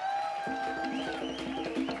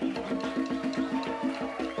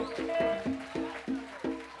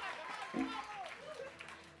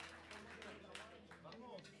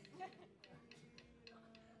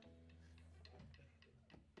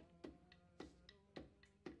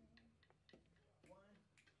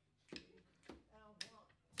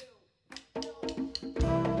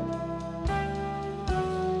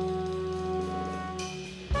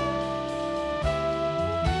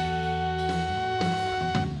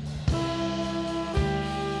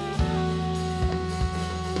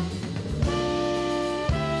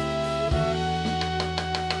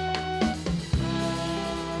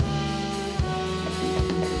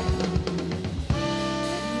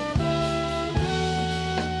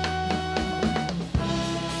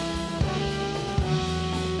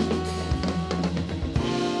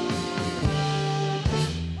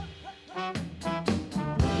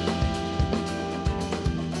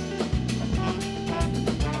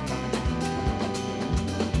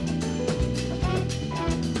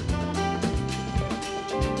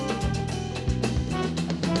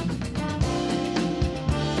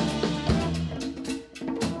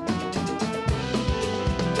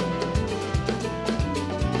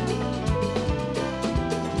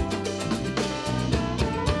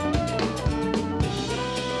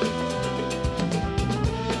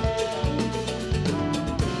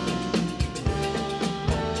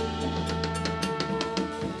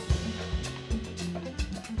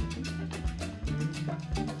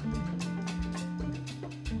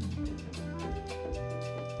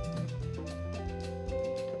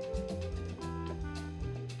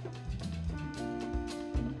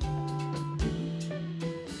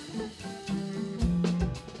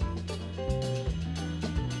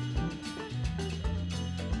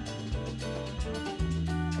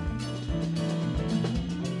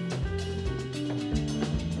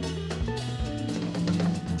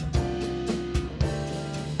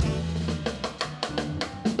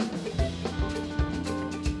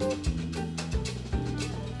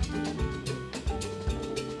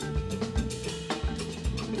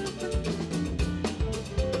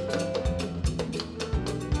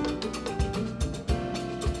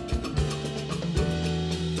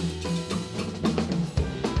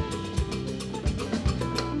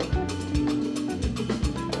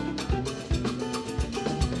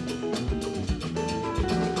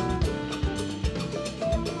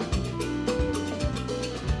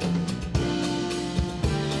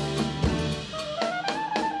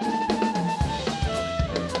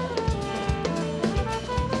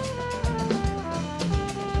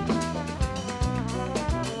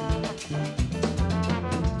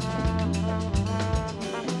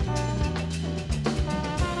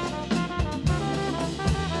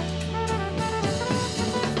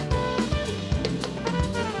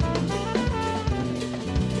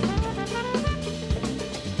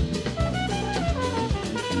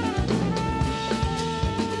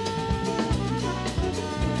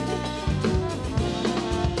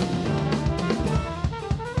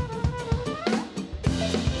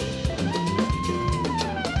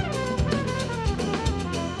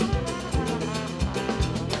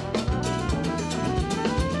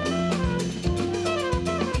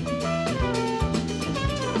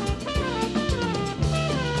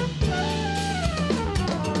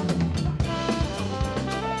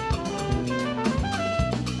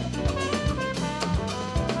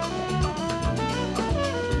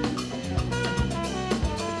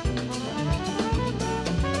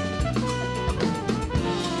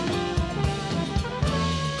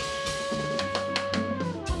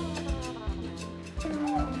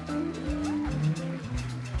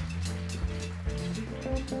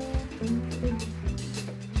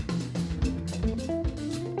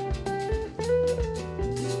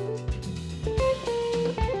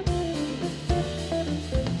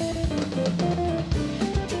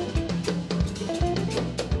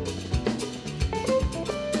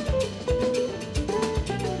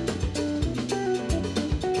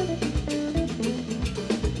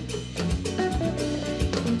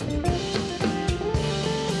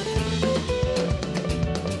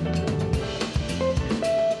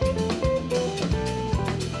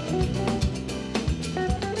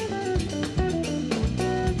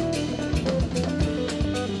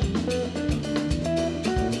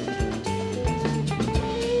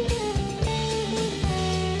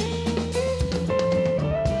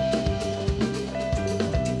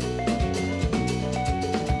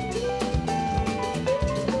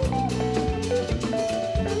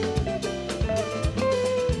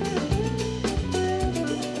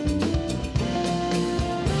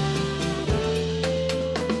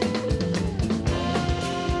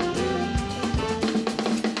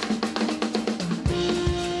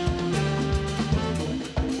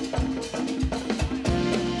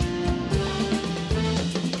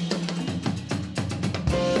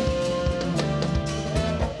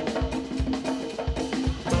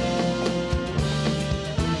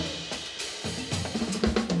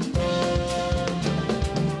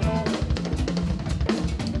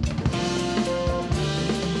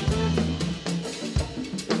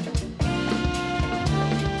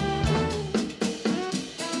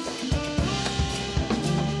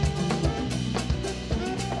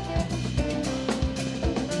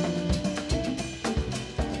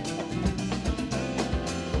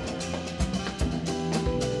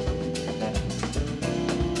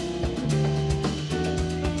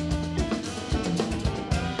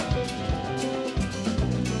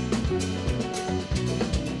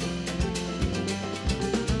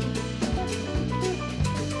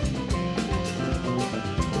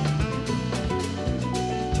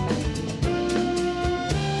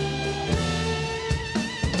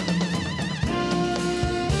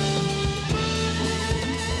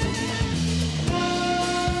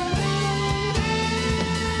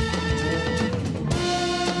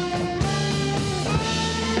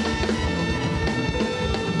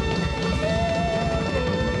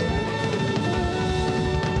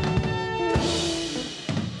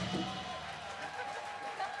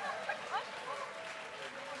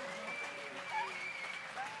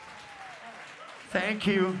 Thank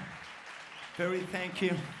you. Very thank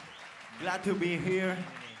you. Glad to be here.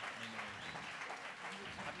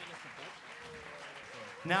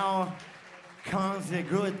 Now comes the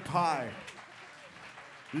good part.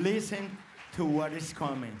 Listen to what is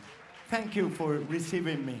coming. Thank you for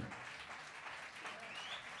receiving me.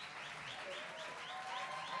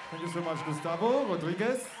 Thank you so much, Gustavo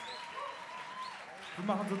Rodriguez. Wir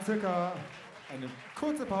machen so circa eine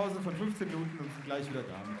kurze Pause von 15 Minuten und sind gleich wieder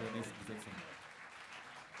da mit der nächsten Besetzung.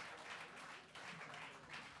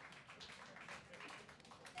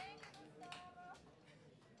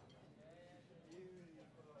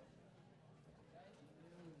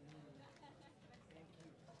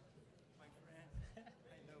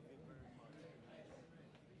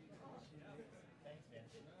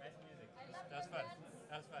 That's fun.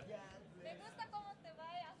 That's fun. Me gusta cómo te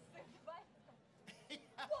vayas.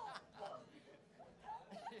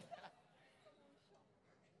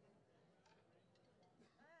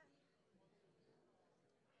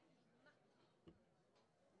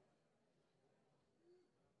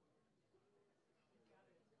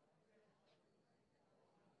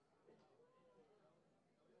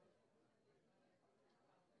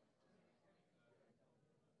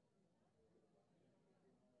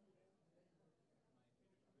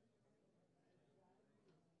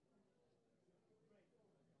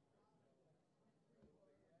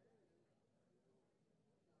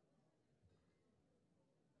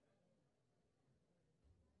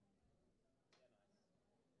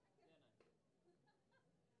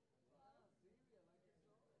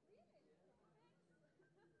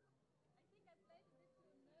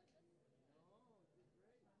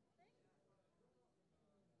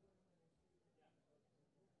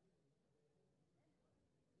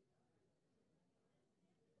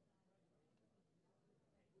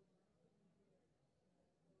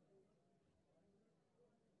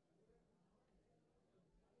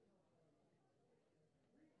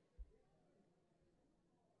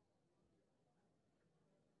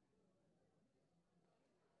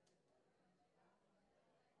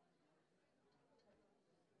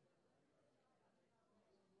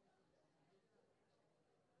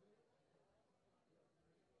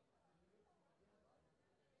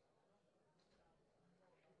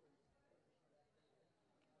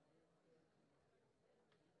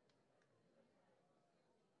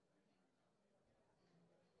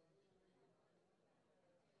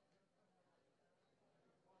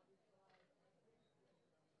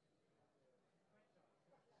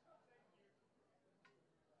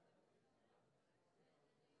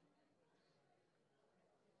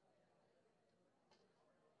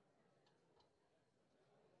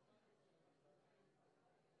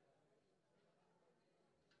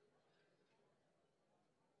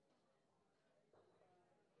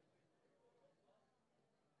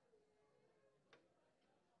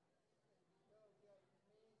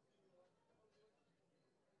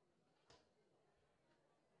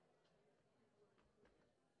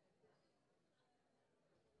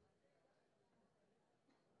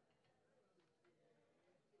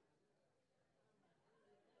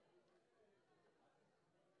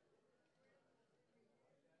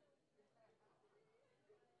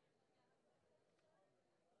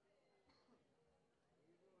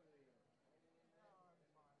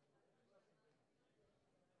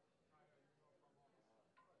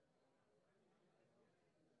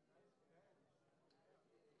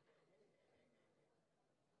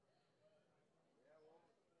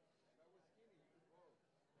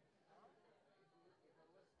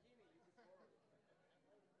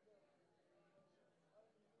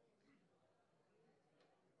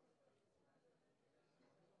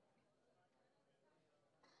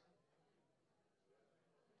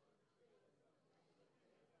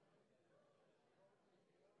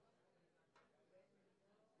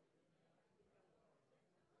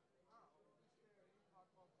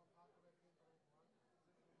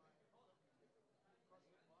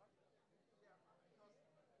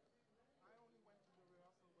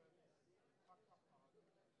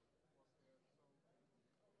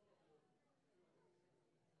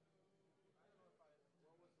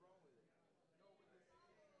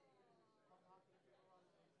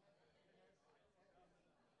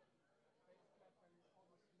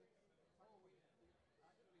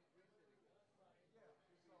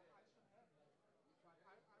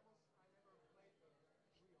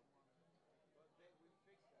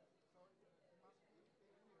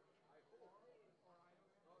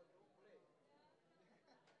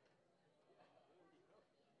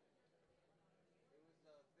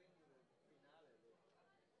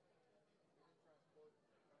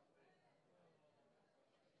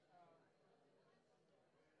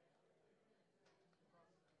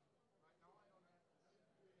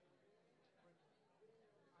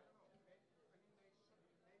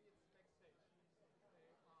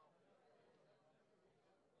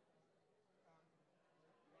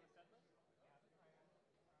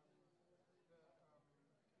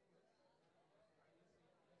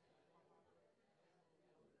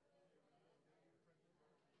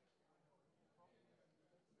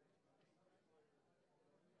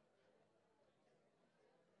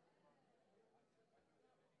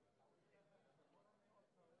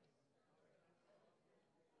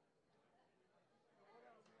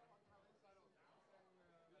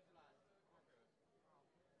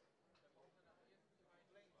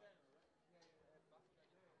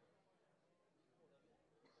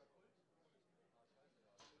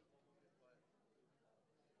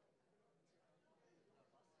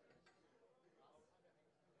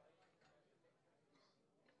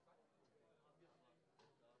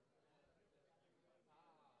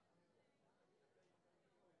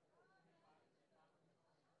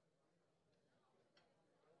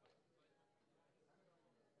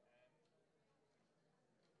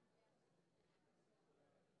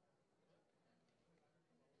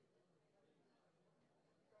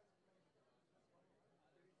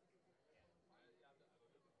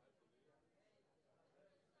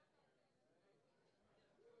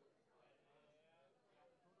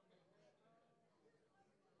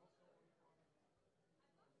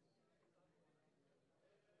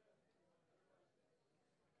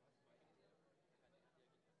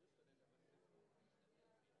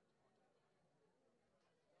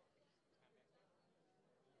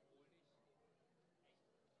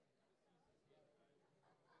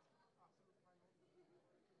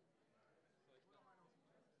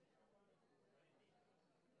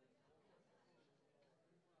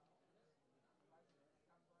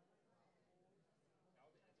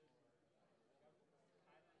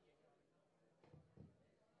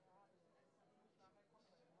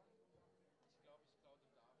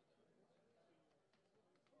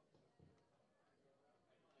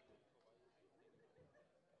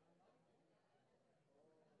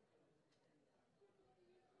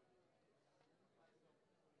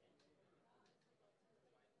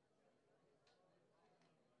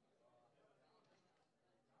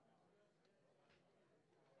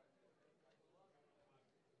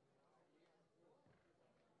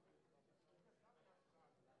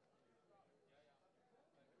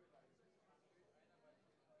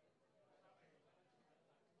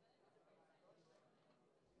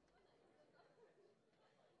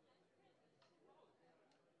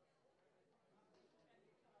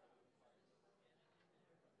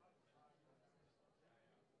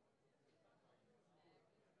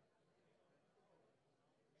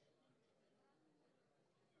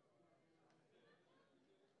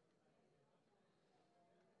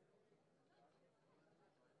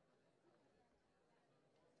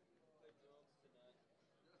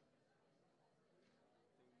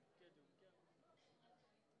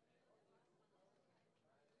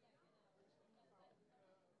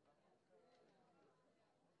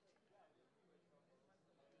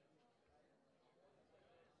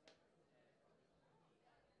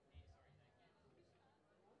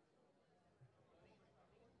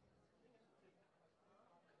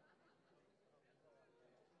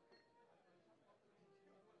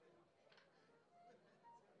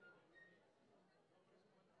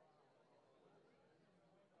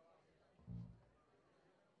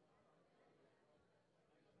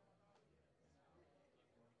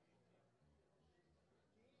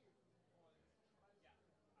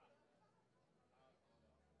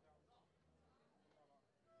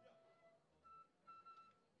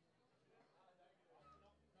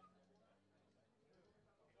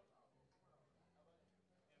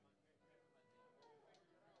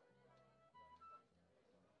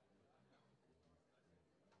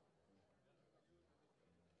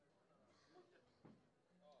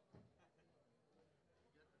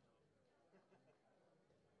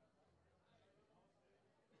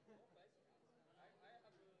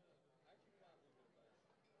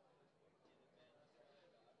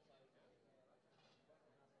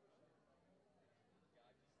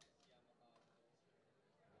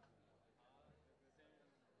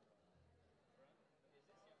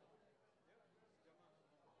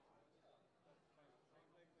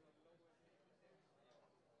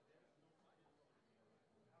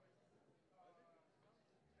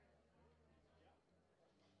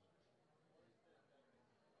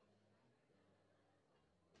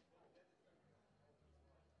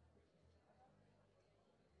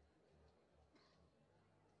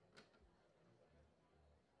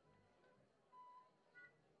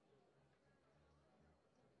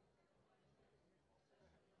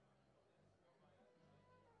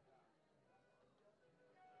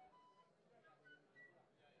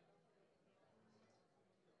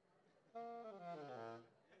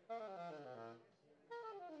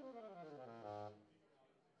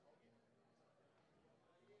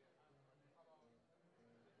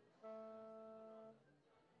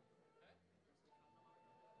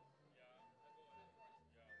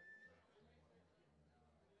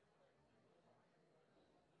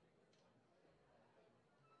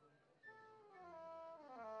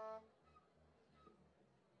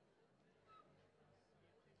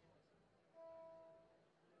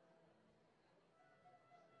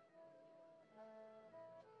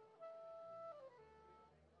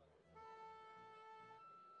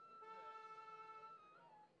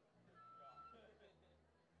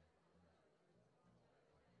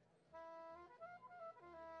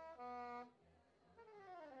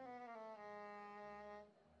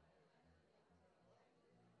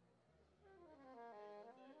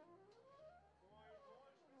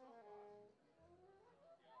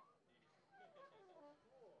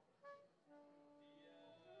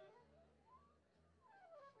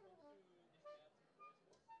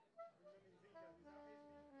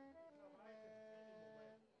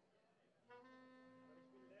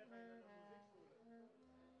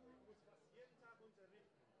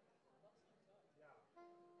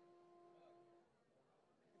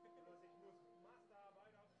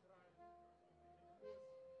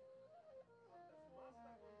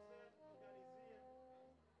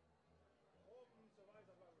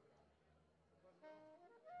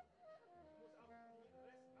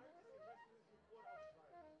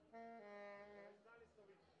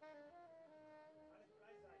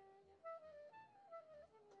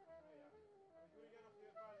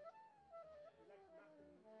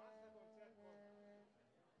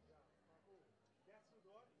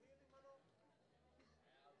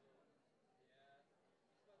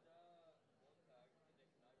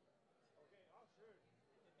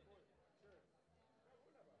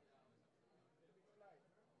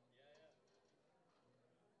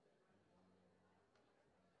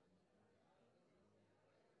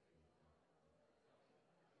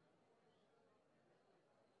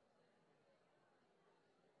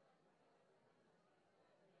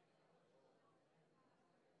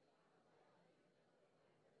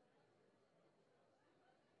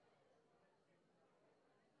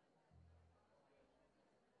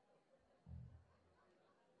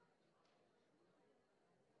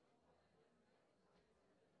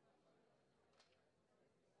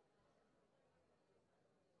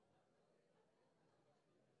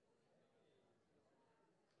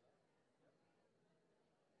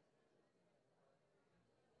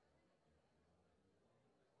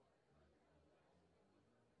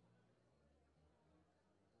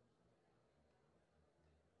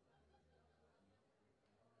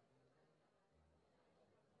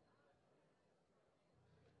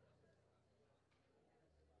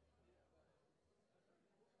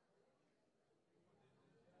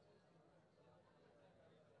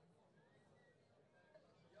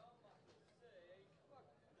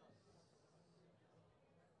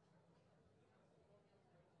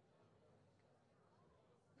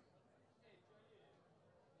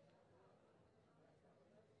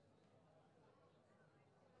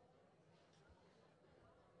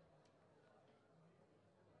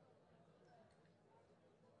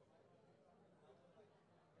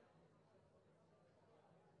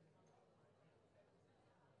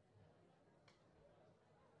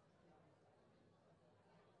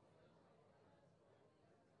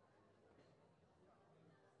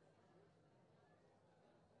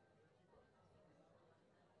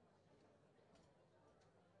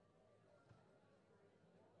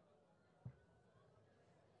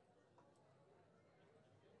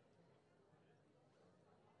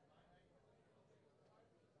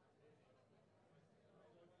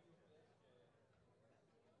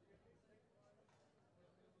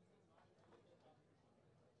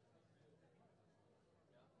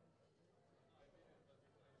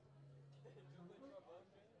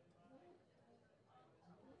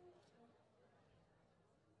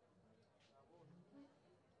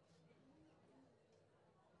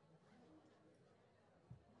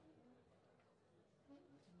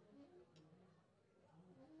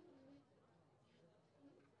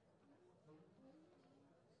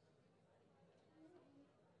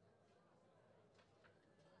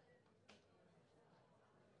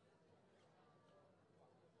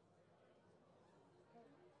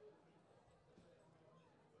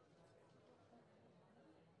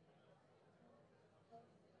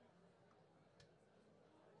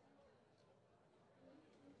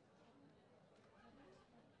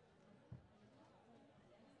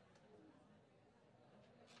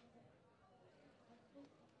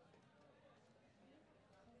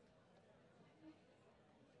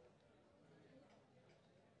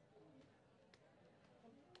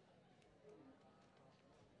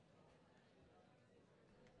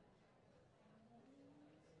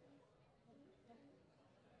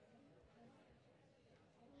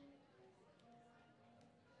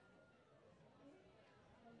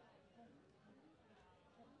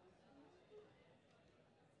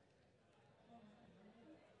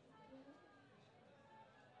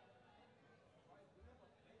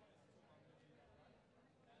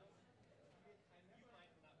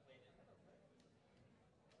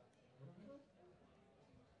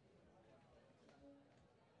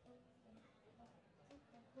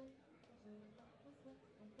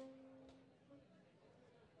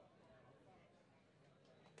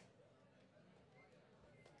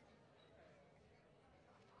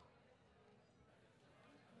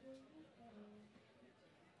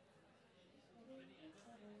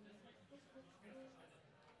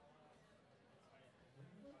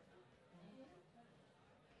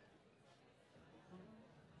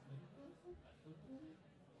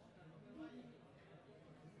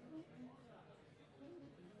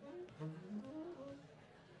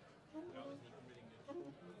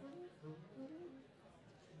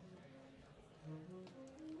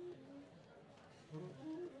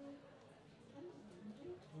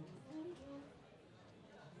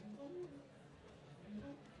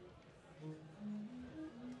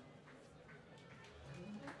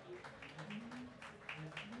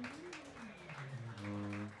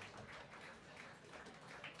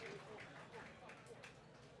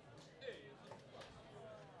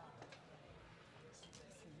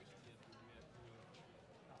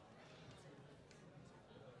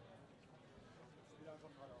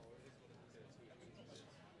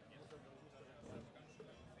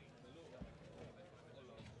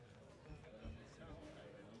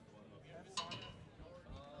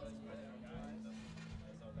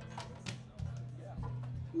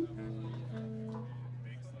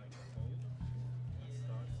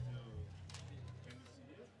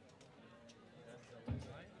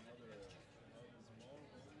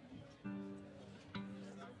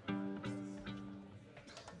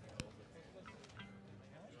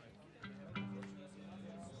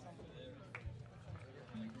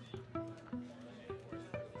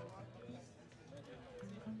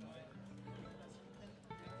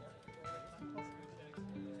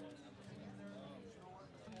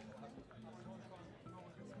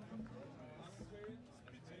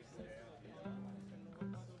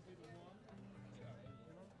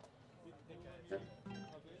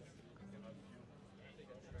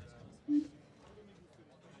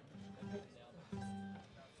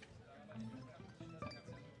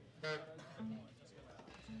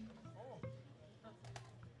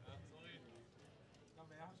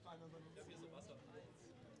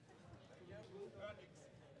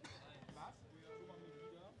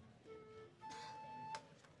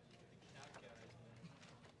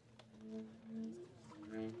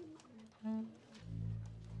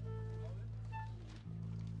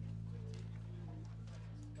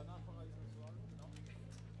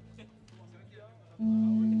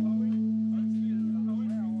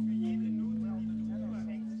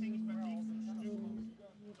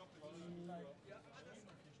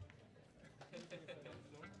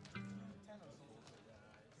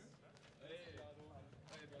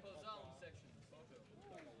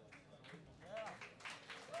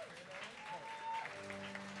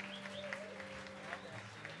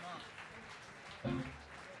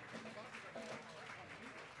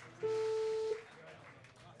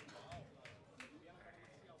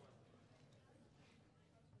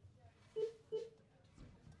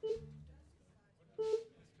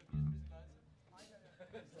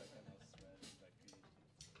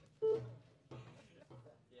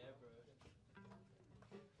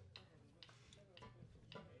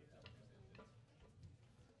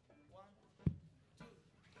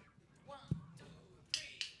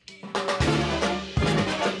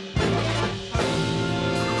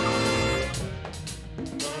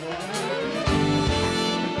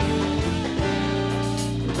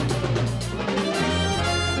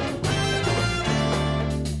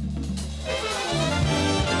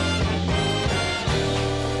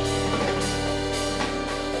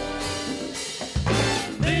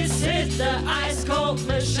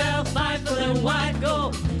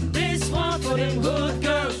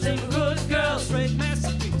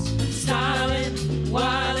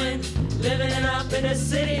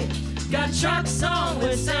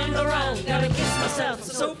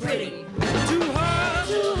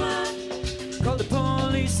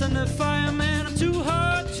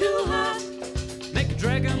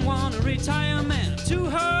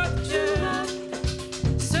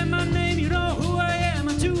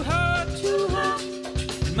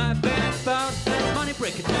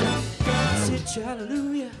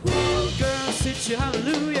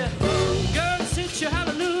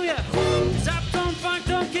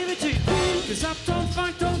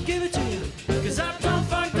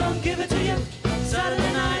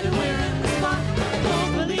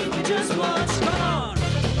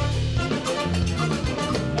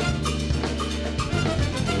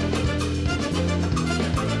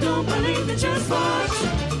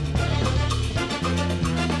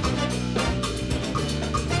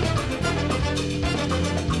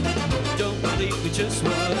 Just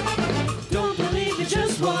watch.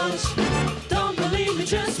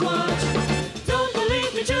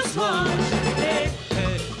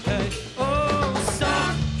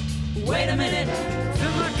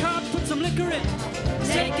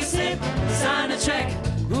 sip, take a sip, sign a check.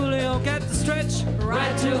 Julio get the stretch,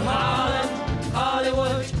 right to Harlem,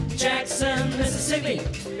 Hollywood, Jackson, Mississippi.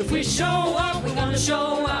 If we show up, we're gonna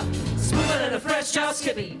show up, smoother than a fresh chopped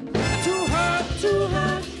Skippy. Too hot, too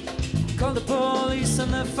hot. Call the police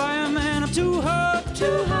and the fireman. I'm too hot,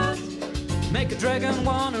 too hot. Make a dragon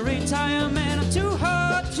wanna retire, man. I'm too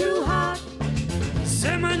hot, too hot.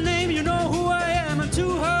 Say my name, you know who I am. I'm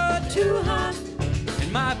too hot, too hot.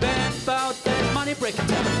 In my band, about that money breaking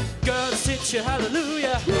down. Girls, sit your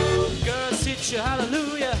hallelujah. Girls, sit your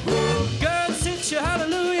hallelujah. Girls, sit your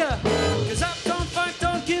hallelujah. Cause Uptown Funk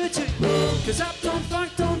don't give it to you. Cause Uptown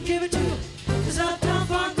Funk don't give it to you. Cause Uptown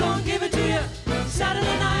Funk don't give it to you.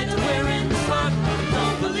 Saturday night and we're in the spot.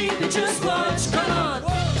 Don't believe me, just watch. Come on.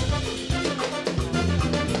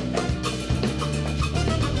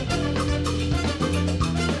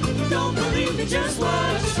 Don't believe me, just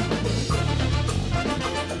watch.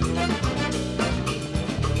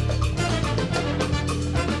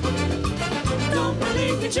 Don't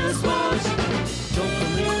believe me, just watch. Don't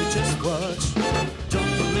believe me, just watch.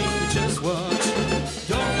 Don't believe me, just watch.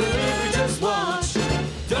 Don't believe me, just watch.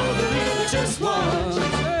 Don't believe me, just watch.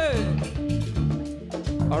 Hey.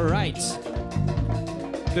 All right.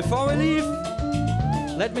 Before we leave,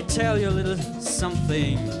 let me tell you a little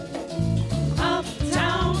something.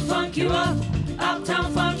 Uptown funk you up.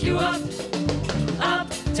 Uptown funk you up.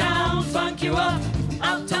 Uptown funk you up.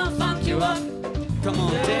 Uptown funk you up. Come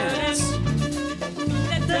on, dance.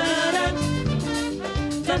 Da-da-da.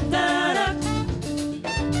 Da-da-da.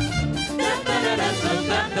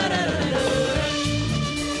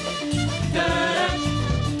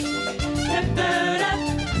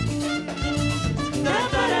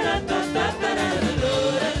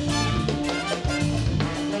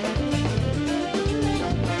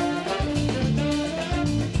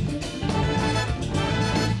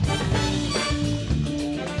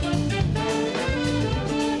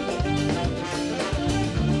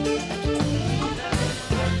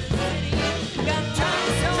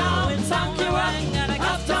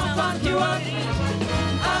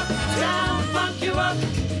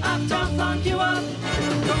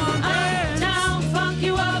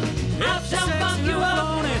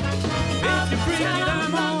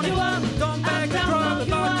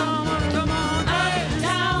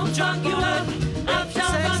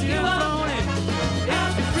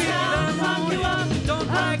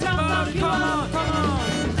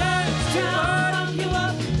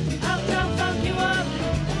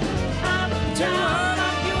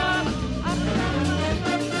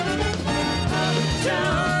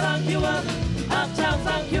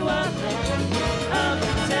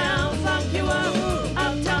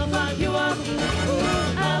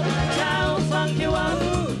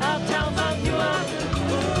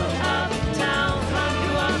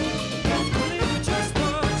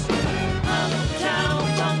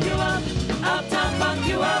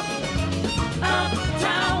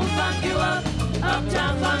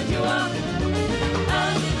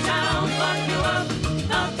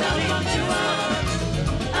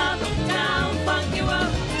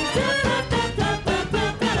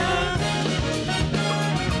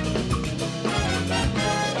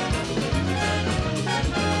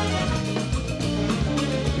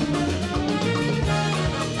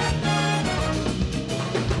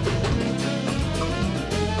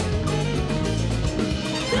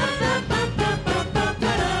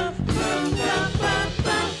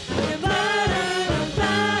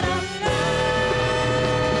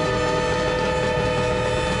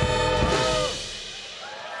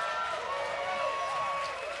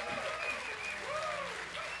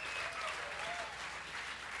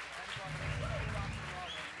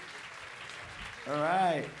 All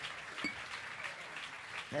right.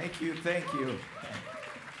 Thank you, thank you.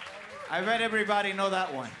 I bet everybody know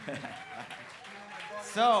that one.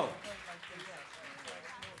 So,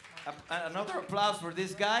 another applause for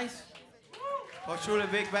these guys.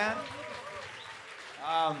 Hochschule Big Band.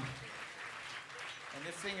 And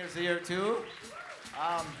the singer's here too.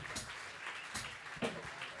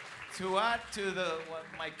 To add to what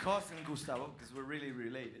my cousin Gustavo, because we're really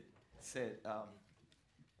related, said,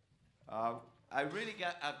 I've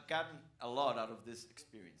gotten a lot out of this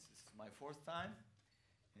experience. This is my fourth time,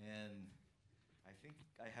 and I think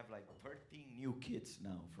I have like 13 new kids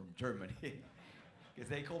now from Germany, because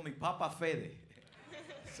they call me Papa Fede.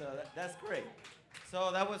 So that's great.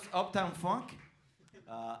 So that was Uptown Funk,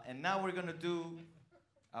 and now we're gonna do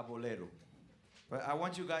a bolero. But I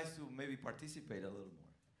want you guys to maybe participate a little more.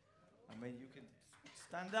 I mean, you can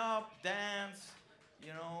stand up, dance,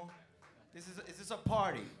 you know. This is a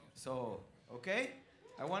party, so, okay?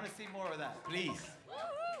 I want to see more of that, please.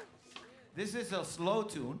 This is a slow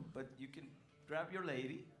tune, but you can grab your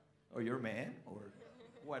lady or your man or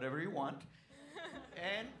whatever you want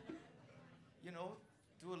and, you know,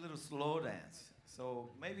 do a little slow dance. So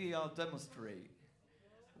maybe I'll demonstrate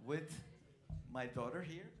with my daughter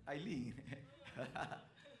here, Eileen.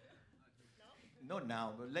 Not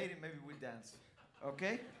now, but later maybe we dance.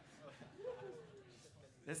 Okay?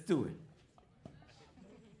 Let's do it.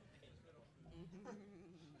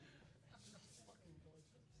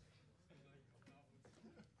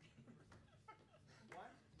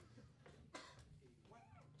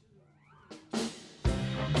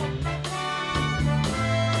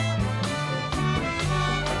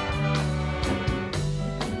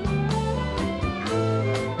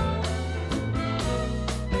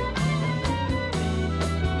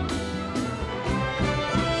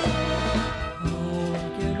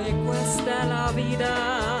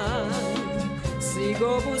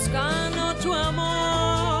 Sigo buscando tu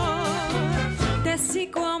amor, te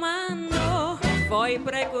sigo amando, voy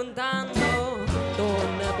preguntando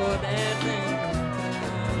dónde poderte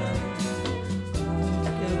encontrar.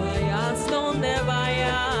 Que vayas donde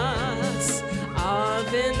vayas, al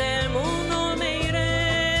fin del mundo me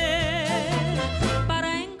iré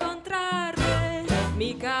para encontrarte,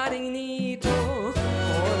 mi cariñito.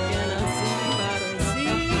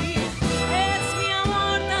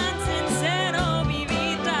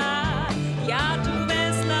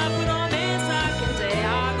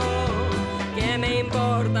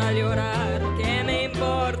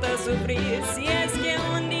 Si es que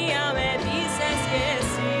un día me dices que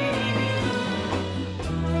sí,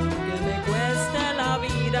 que me cueste la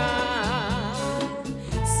vida,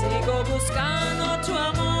 sigo buscando tu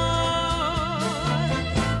amor,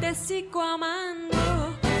 te sigo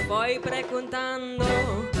amando, voy preguntando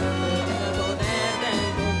dónde poderte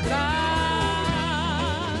encontrar.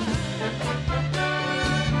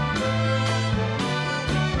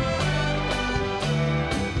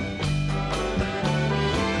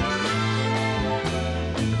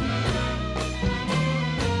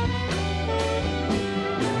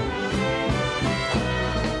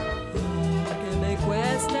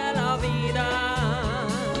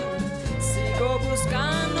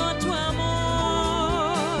 Buscando tu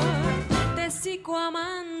amor, te sigo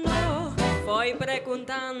amando, voy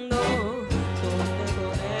preguntando dónde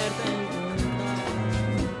poderte encontrar.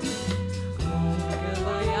 Aunque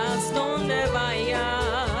vayas donde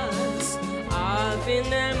vayas, al fin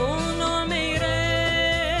del mundo me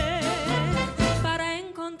iré para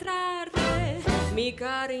encontrarte, mi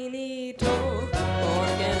cariñito,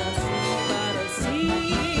 porque nací para sí.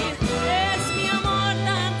 Es mi amor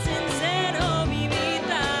tan sincero, mi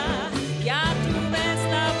vida, ya tú ves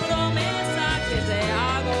la promesa que te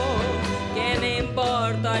hago. ¿Qué me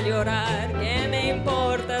importa llorar? ¿Qué me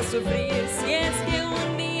importa sufrir? Si es que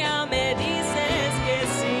un día me dices que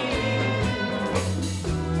sí,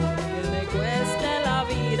 que me cueste la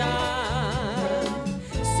vida,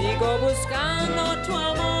 sigo buscando tu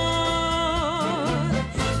amor,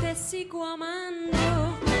 te sigo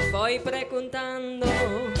amando, voy preguntando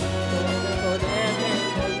dónde poderte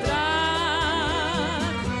encontrar,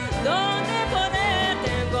 dónde poderte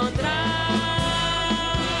encontrar.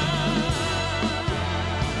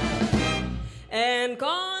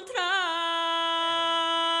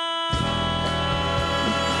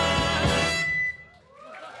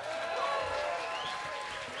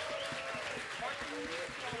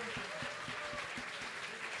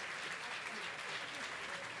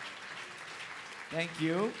 Thank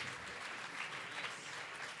you.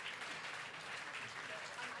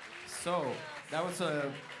 So that was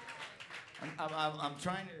I'm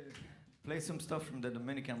trying to play some stuff from the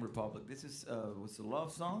Dominican Republic. This is was a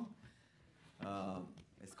love song.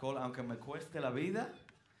 It's called Aunque me cueste la vida.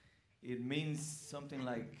 It means something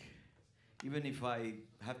like, even if I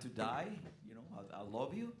have to die, you know, I'll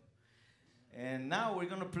love you. And now we're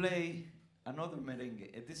gonna play another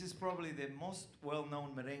merengue. This is probably the most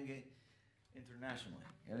well-known merengue internationally.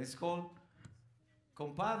 And it's called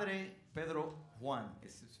Compadre Pedro Juan.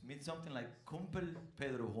 It means something like Cumpel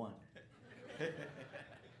Pedro Juan.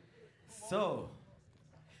 So,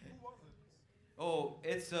 oh,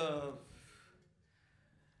 it's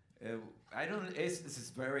this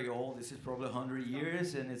is very old. This is probably 100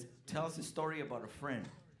 years, and it tells a story about a friend.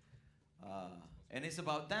 And it's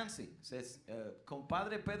about dancing. It says,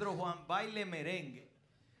 Compadre Pedro Juan baile merengue.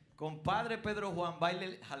 Compadre Pedro Juan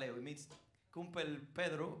baile jaleo. It means Cumpel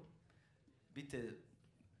Pedro, vite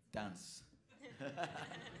dance.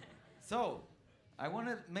 So, I want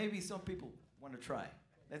to, maybe some people want to try.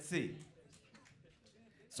 Let's see.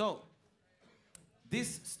 So,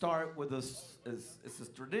 this start with it's a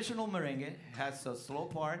traditional merengue, has a slow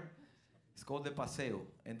part, It's called the paseo.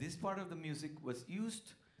 And this part of the music was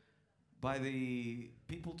used by the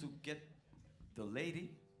people to get the lady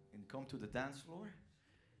and come to the dance floor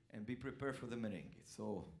and be prepared for the merengue.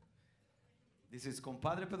 So this is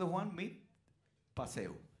Compadre Pedro Juan meet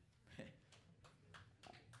Paseo.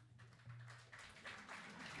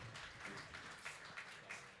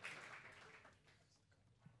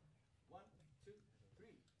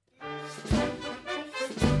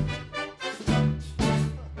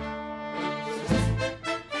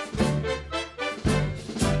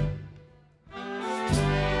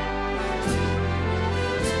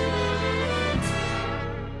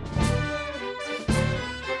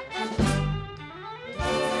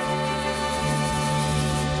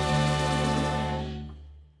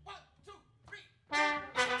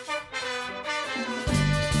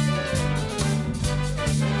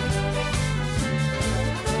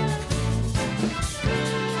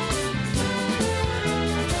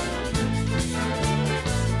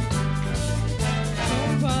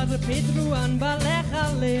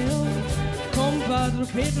 Compadre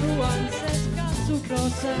Pedro Ansesca su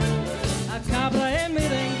crossa, a cabra e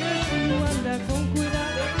merengue tu anda con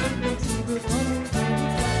cuidado, flexible como un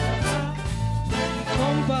delicado.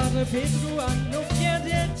 Compadre Pedro no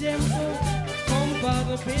pierde tiempo,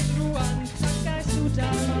 Compadre Pedro saca su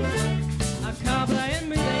talo, a cabra e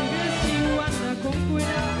merengue tu anda con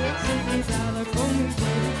cuidado, cuidado como un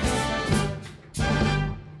delicado.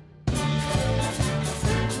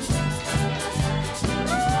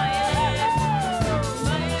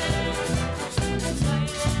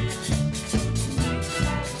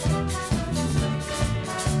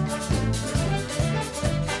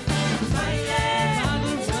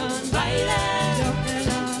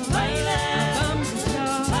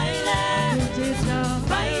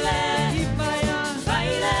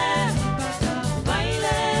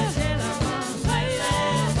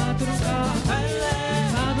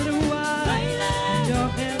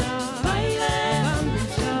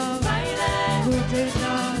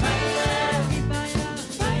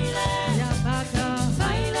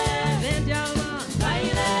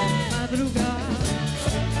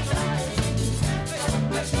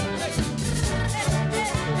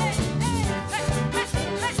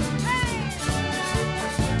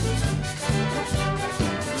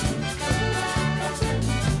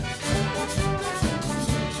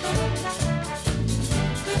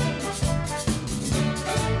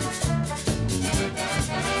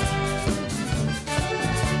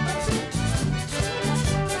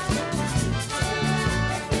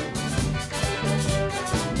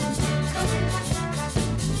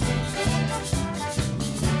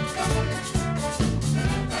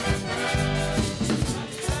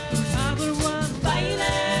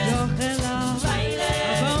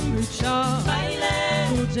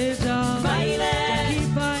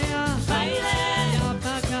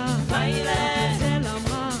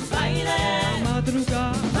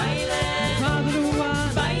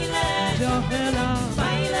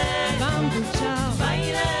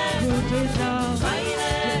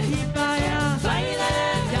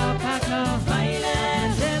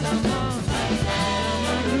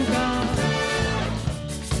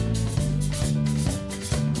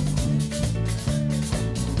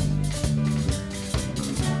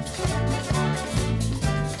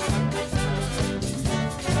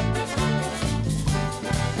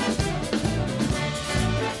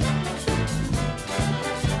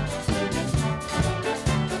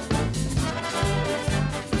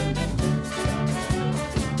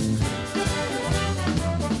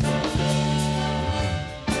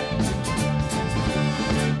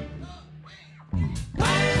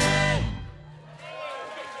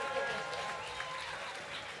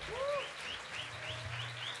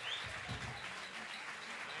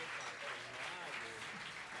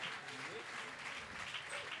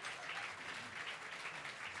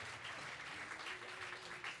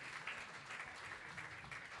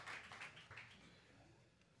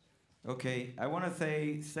 Okay, I want to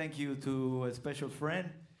say thank you to a special friend,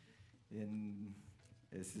 and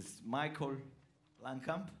this is Michael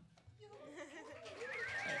Langkamp.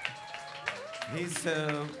 He's,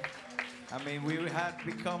 I mean, we have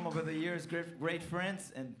become over the years great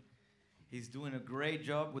friends, and he's doing a great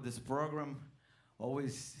job with this program,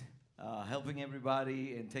 always helping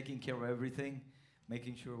everybody and taking care of everything,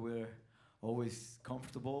 making sure we're always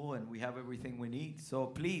comfortable and we have everything we need. So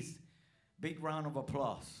please, big round of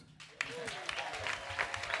applause.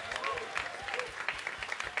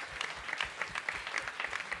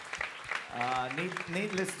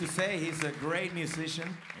 Needless to say, he's a great musician,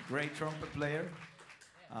 a great trumpet player,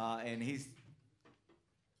 and he's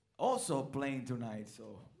also playing tonight,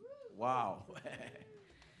 so wow.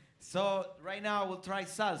 So right now we'll try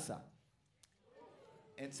salsa.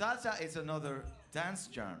 And salsa is another dance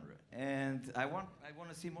genre. And I want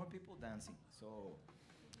to see more people dancing. So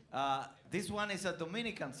this one is a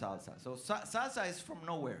Dominican salsa. So salsa is from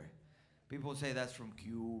nowhere. People say that's from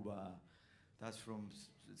Cuba, that's from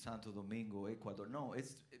Santo Domingo, Ecuador. No,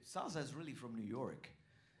 salsa is really from New York,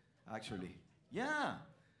 actually. Yeah.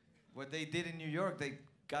 What they did in New York, they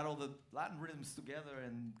got all the Latin rhythms together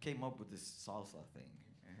and came up with this salsa thing,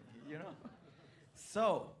 you know?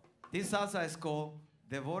 So, this salsa is called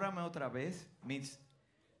Devórame otra vez, means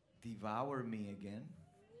devour me again.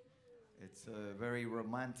 It's a very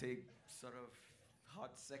romantic, sort of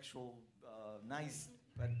hot, sexual, nice,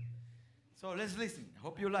 but so let's listen.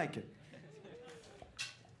 Hope you like it.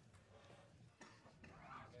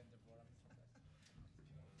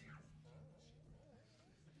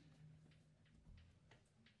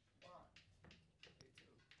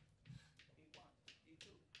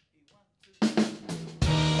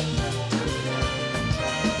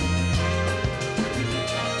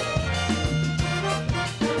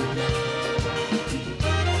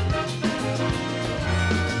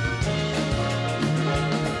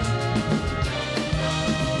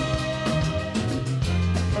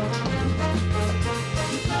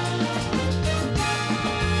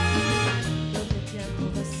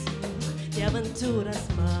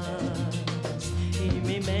 Más y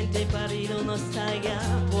mi mente parido nostalgia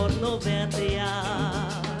por no verte ya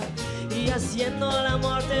y haciendo el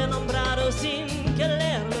amor te he nombrado sin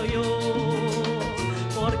quererlo yo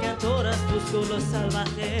porque a todas busco lo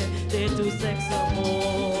salvaje de tu sexo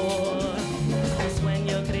amor este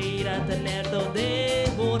sueño creíra tenerlo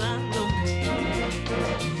devorándome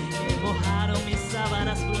he mojado mis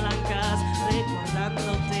sábanas blancas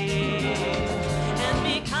recordándote en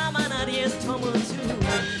mi cama nadie es como tú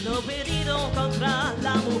no he pedido contra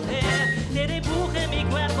la mujer te dibuje mi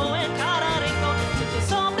cuerpo en cada rincón si te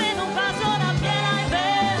sobre en un vaso la piel ay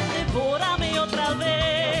ven devórame otra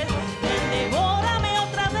vez ven devórame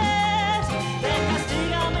otra vez ven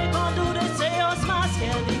castígame con tus deseos más que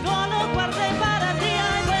el digo lo guardé para ti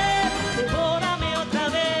ay ven devórame otra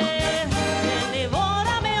vez ven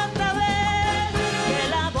devórame otra vez que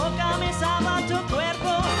la boca me salva tu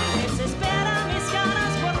cuerpo desespera mis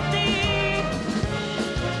ganas por ti.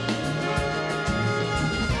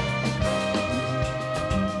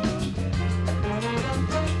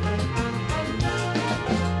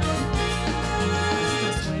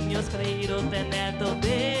 Tenerlo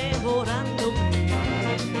devorándome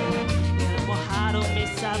he mojado mis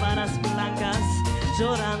sábanas blancas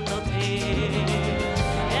llorándote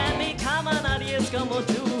en mi cama nadie es como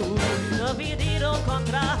tú no he pedido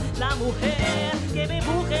contra la mujer que me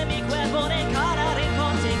empuje mi cuerpo en cada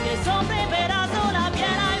rincón sin que sobre pedazo la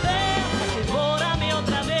piel ay ven devórame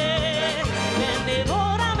otra vez ven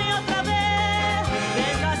devórame otra vez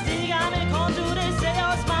ven castígame con tus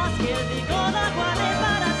deseos más que el vigor la guarde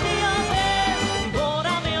para ti.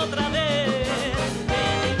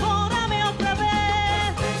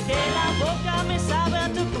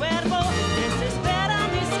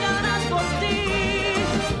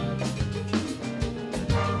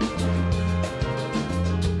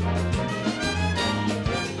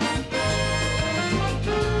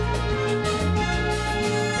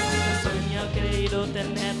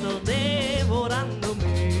 Tenerlo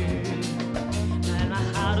devorándome he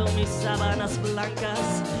bajado mis sábanas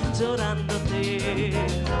blancas llorándote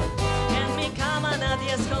en mi cama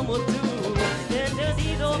nadie es como tú he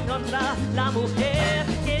decidido contra la mujer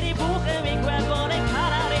que dibuje mi cuerpo en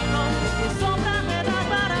cada rincón que sombra me da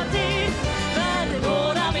para ti ven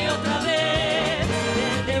devórame otra vez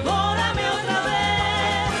ven devórame otra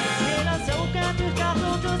vez que la azúcar tus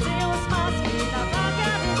carros tus deseos más que la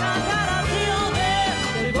vaca de cantar a ti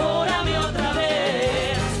devórame otra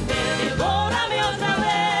vez, devórame otra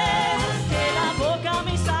vez, que la boca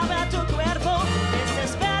me sabe a tu cuerpo,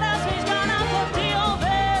 desesperas mis ganas por ti, oh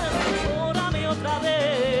ven, devórame otra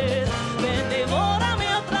vez, ven, devórame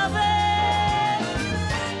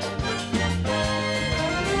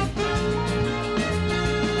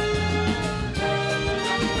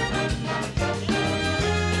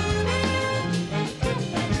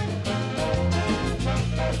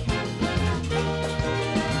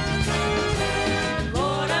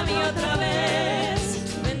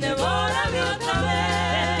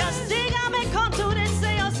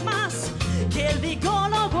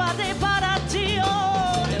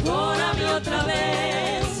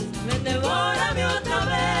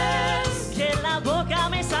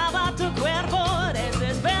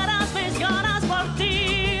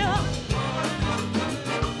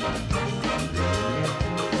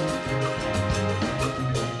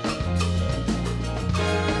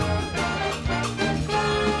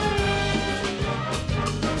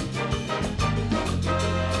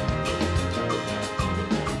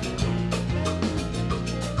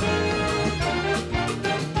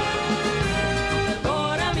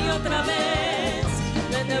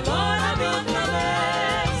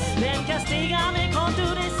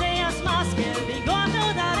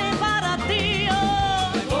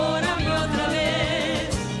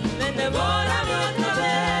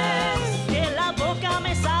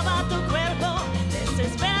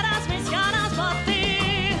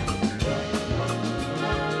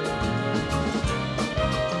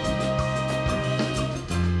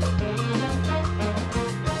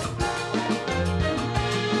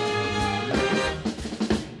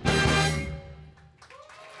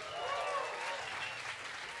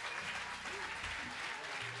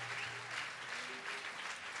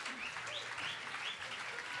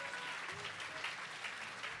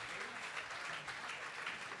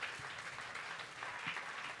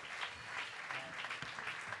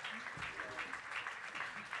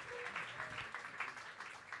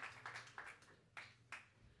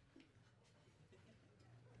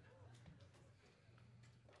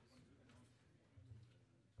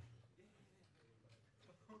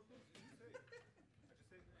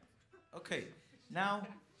Okay, now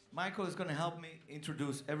Michael is going to help me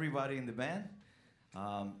introduce everybody in the band.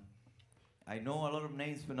 I know a lot of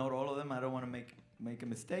names, but not all of them. I don't want to make a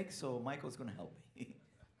mistake, so Michael's going to help me.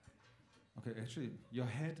 Okay, actually, your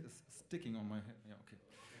head is sticking on my head. Ja, okay.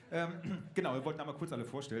 Genau, wir wollten einmal kurz alle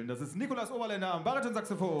vorstellen. Das ist Nikolaus Oberländer am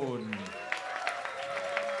Baritonsaxophon.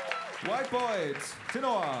 White Boyd,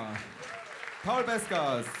 Tenor. Paul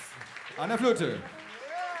Beskas an der Flöte.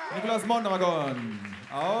 Nikolaus Mondragon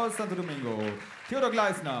aus Santo Domingo. Theodor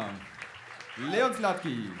Gleisner. Leon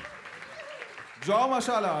Slatki. Joao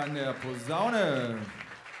Maschala an der Posaune.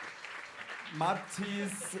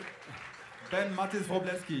 Mathis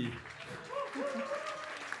Wroblewski.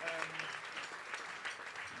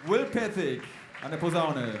 Will Pethick an der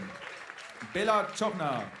Posaune. Bela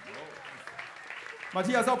Czokna.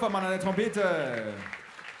 Matthias Opfermann an der Trompete.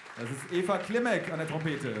 Das ist Eva Klimek an der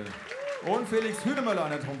Trompete. Und Felix Hünemöller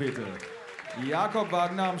an der Trompete. Jakob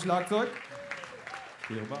Wagner am Schlagzeug.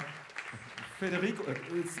 Federico,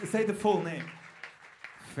 say the full name.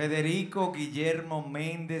 Federico Guillermo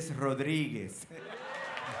Mendez Rodriguez.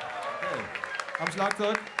 Okay. Am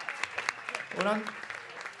Schlagzeug. Und dann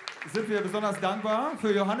sind wir besonders dankbar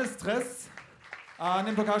für Johannes Tress an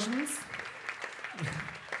den Percussions,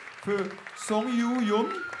 für Song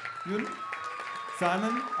Yun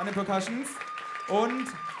Simon an den Percussions und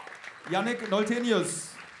Yannick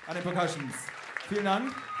Noltenius an den Percussions. Vielen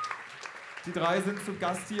Dank. Die drei sind zu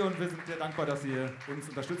Gast hier und wir sind sehr dankbar, dass ihr uns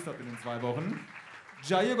unterstützt habt in den 2 Wochen.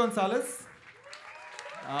 Jair González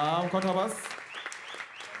am Kontrabass.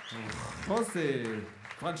 José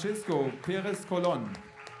Francisco Pérez Colón.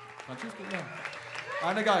 Francisco, ja.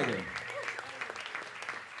 Eine Geige.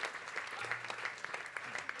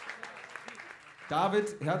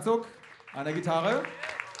 David Herzog an der Gitarre.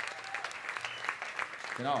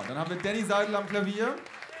 Genau, dann haben wir Danny Seidel am Klavier.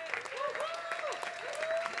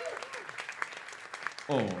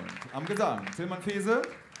 Und am Gesang Tilman Fese,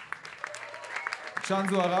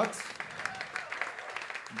 Chansu Arat,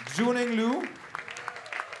 Juning Liu,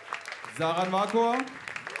 Saran Wakor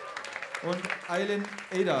und Eileen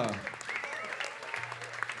Eder.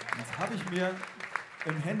 Jetzt habe ich mir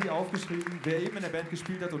im Handy aufgeschrieben, wer eben in der Band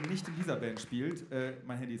gespielt hat und nicht in dieser Band spielt.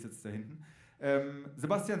 Mein Handy ist jetzt da hinten.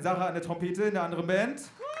 Sebastian Sarra an der Trompete in der anderen Band.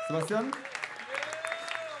 Sebastian.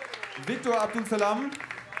 Victor Abdul Salam.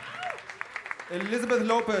 Elizabeth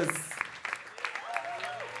Lopez.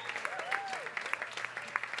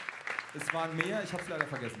 Es waren mehr, ich habe es leider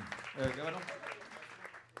vergessen. Wer war noch?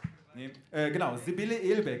 Nee. Genau, Sibylle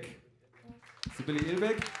Ehlbeck. Sibylle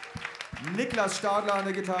Ehlbeck. Niklas Stadler an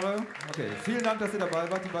der Gitarre. Okay, vielen Dank, dass ihr dabei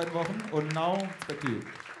wart die beiden Wochen. Und now, back to you.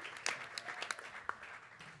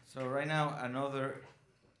 So right now, another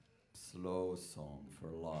slow song for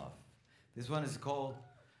love. This one is called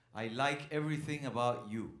I Like Everything About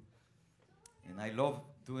You. And I love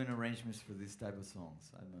doing arrangements for this type of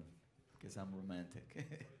songs. I guess I'm romantic.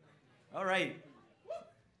 All right.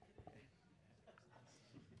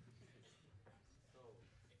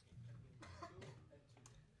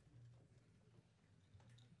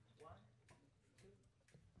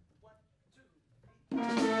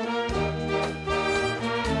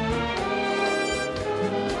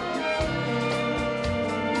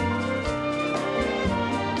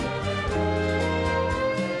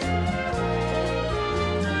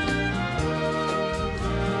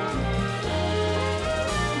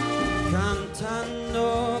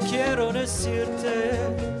 Cantando quiero decirte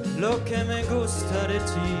lo que me gusta de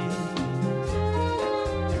ti,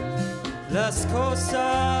 las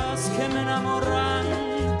cosas que me enamoran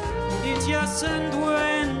y te hacen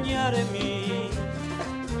dueña de mí.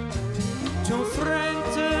 Tu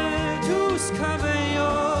frente, tus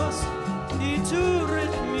cabellos y tu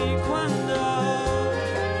ritmo andar,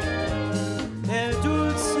 el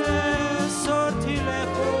dulce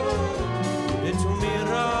sortilegio de tu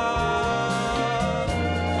mirar.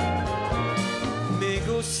 Me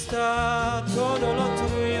gusta todo lo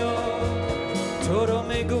tuyo, todo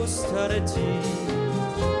me gusta de ti.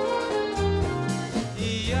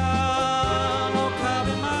 Y ya no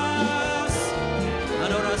cabe más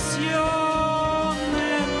adoración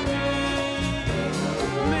en mí.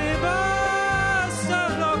 Me basta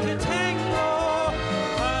lo que tengo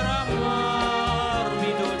para amar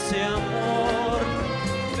mi dulce amor.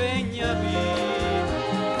 Ven a mí,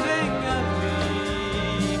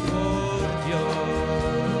 por Dios.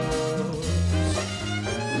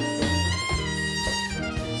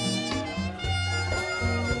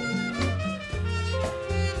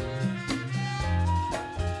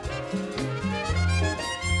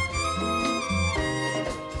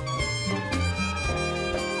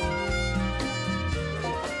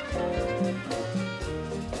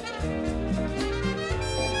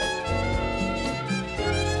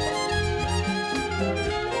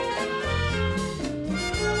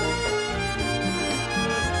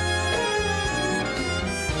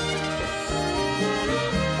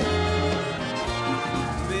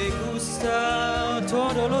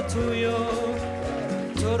 lo tuyo,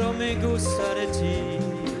 todo me gusta de ti.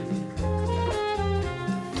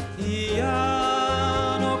 Y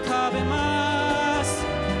ya no cabe más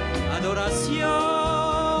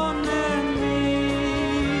adoración en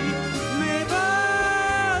mí. Me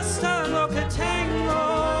basta lo que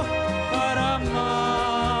tengo para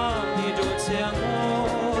amar mi dulce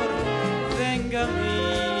amor. Venga a mí,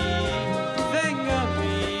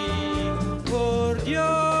 por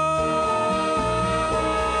Dios.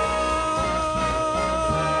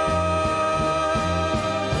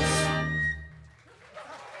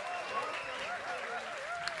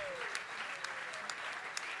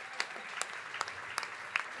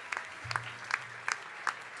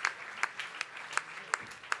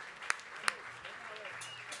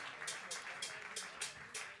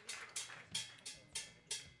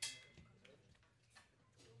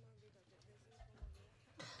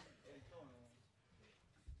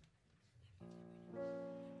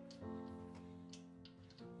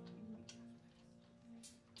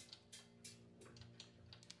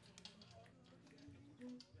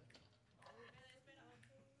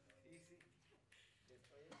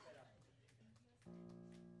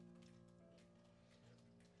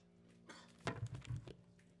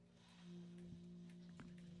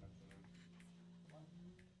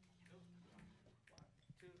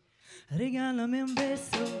 Regálame un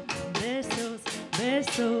beso, besos,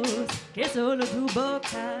 besos, que solo tu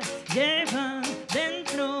boca lleva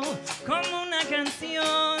dentro, como una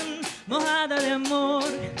canción mojada de amor.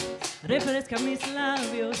 Refresca mis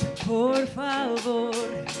labios, por favor.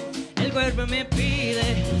 El cuerpo me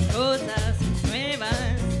pide cosas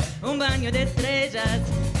nuevas, un baño de estrellas,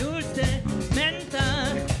 dulce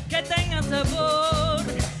menta, que tenga sabor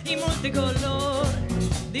y multicolor.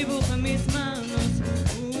 Dibuja en mis manos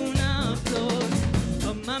una flor.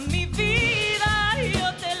 Toma mi vida,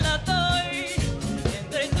 yo te la doy.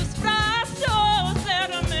 Entre tus brazos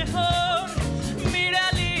será mejor mi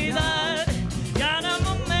realidad. Cada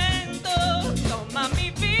momento, toma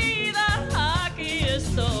mi vida, aquí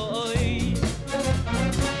estoy.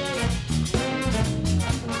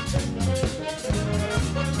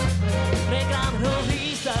 Regalo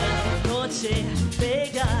risa, noche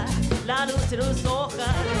bella, la luz de los ojos,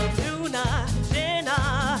 luna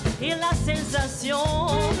llena y la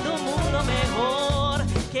sensación de un mundo mejor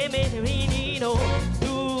que me vino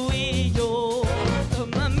tú y yo.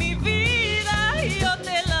 Toma mi vida, yo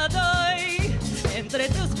te la doy. Entre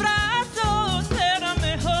tus brazos será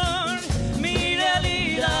mejor mi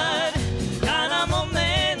realidad. Cada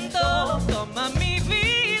momento, toma mi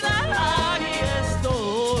vida, aquí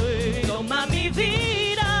estoy. Toma mi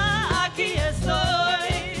vida, aquí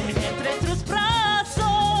estoy. Entre tus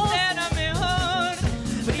brazos será mejor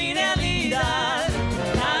mi realidad.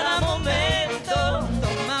 Cada momento,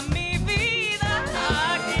 toma mi vida,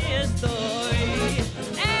 aquí estoy.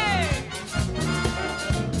 ¡Ey!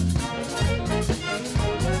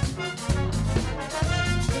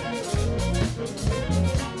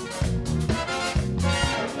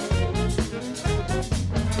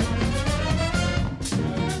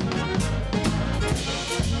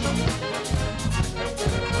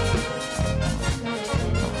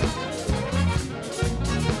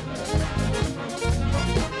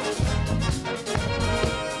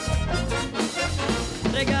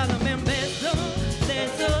 Regálame un beso de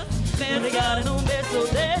esos, me regalan un beso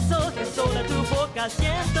de esos que solo tu boca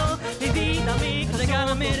siento. Mi vida, mi corazón,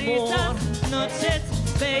 regálame risas, noches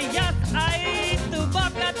bellas, ahí tu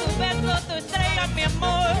boca, tu beso, tu estrella, mi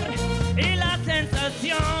amor. Y la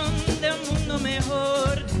sensación de un mundo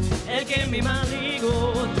mejor, el que mi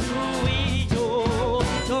marido, tú y yo.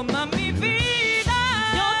 Toma mi vida,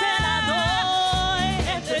 yo te la doy.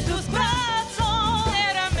 Entre tus brazos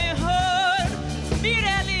será mejor mi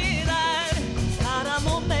realidad. Cada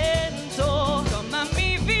momento, toma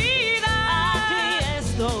mi vida, aquí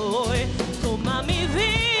estoy. Toma mi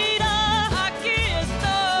vida, aquí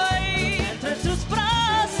estoy. Entre tus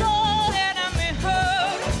brazos será mejor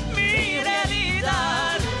mi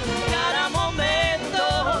realidad. Cada momento,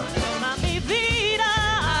 toma mi vida,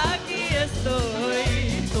 aquí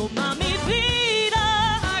estoy. Toma mi vida,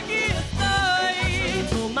 aquí estoy.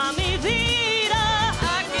 Toma mi vida,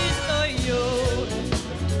 aquí estoy yo.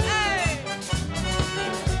 ¡Ey!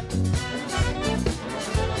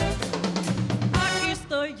 Aquí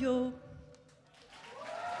estoy yo.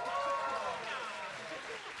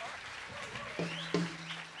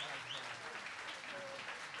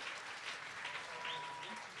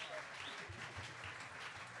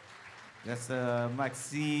 That's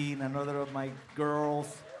Maxine, another of my girls.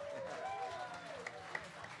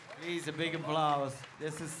 Please, a big applause.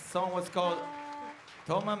 This song was called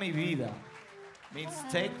Toma Mi Vida. Means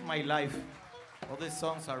take my life. All these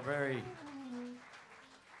songs are very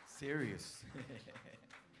serious.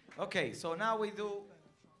 Okay, so now we do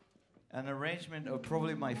an arrangement of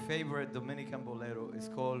probably my favorite Dominican bolero. It's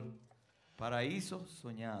called Paraíso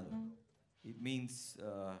Soñado. It means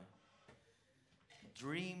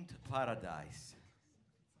dreamed paradise.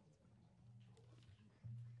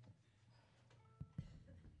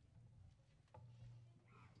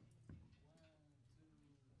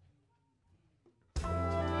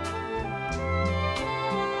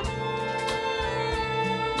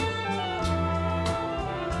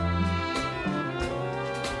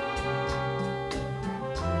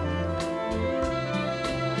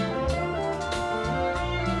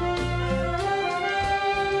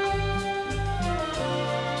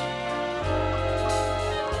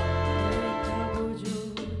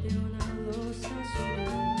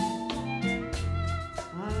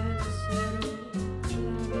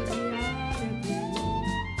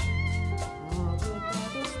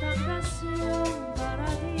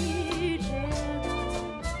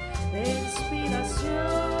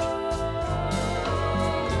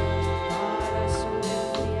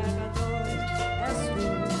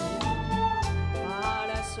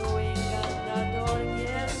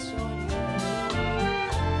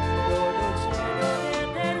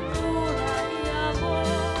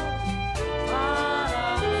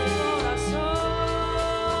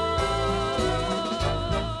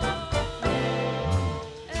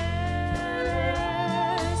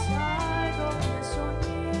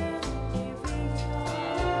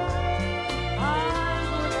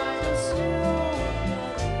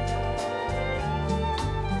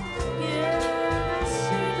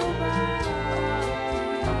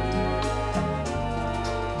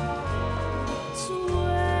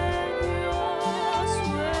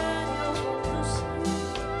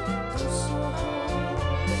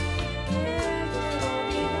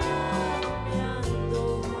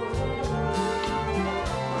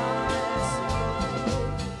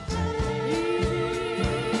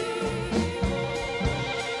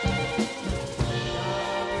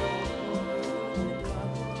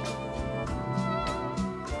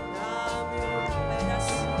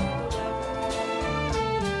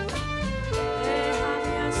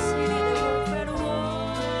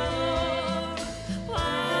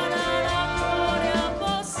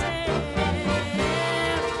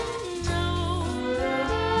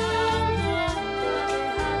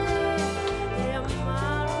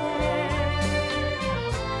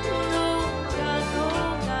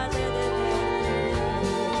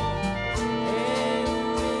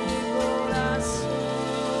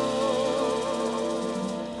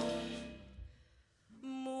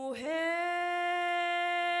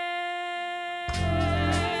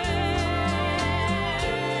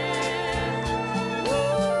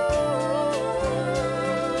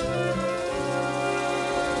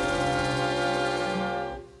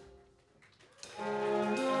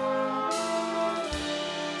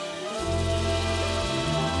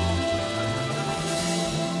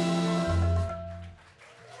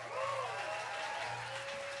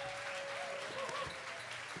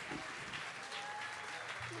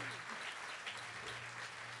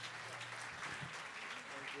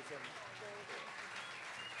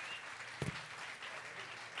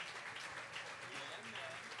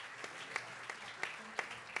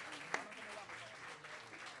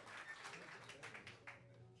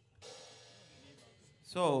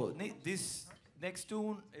 So this next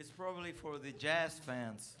tune is probably for the jazz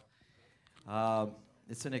fans.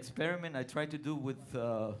 It's an experiment I tried to do with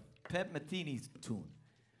Pep Metini's tune.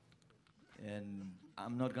 And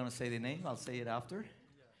I'm not going to say the name, I'll say it after.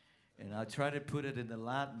 And I'll try to put it in the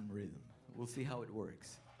Latin rhythm. We'll see how it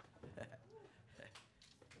works.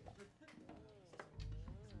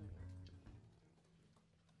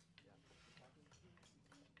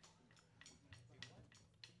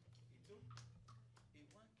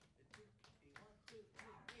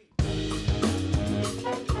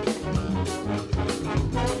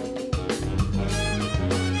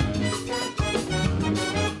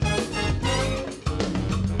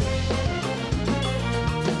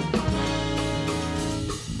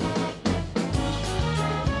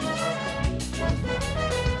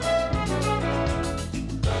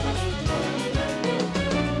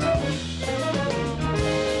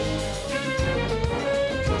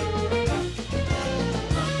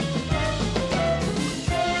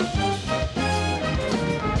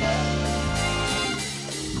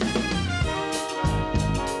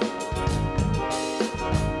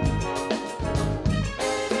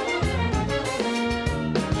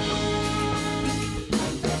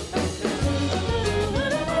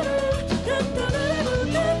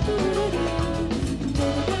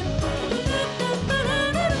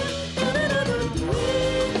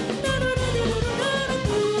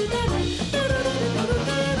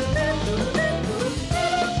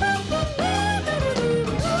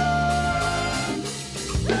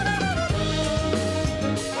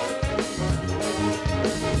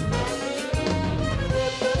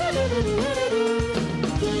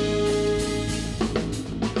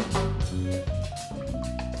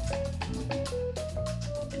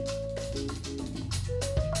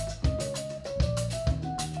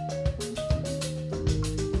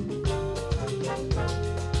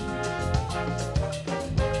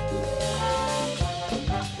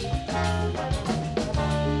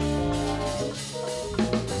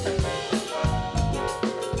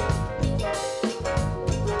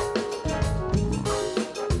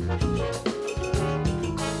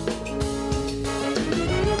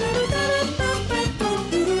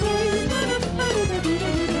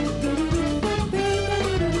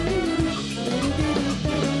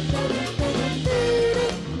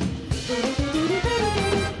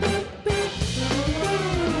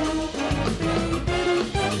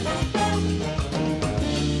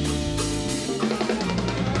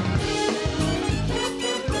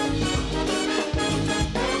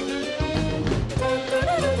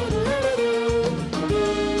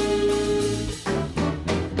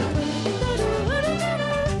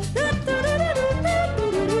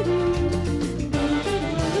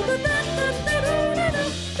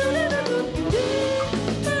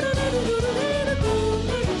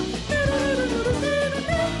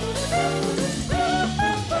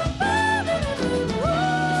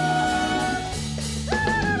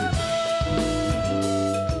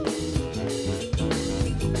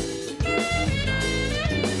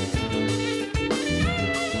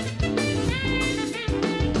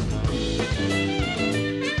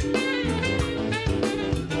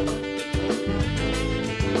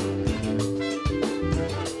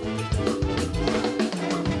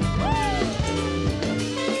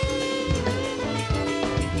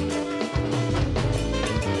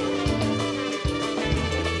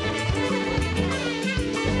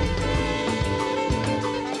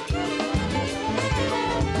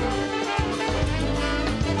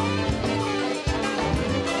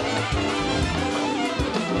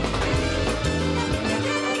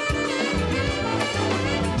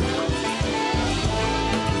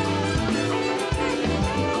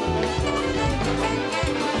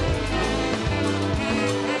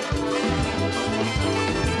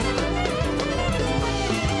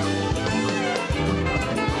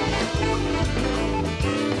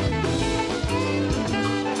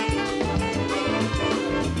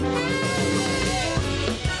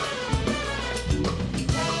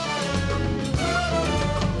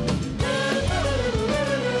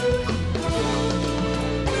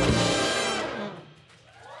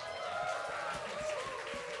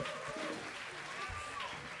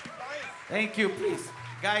 Thank you, please.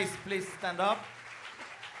 Guys, please stand up.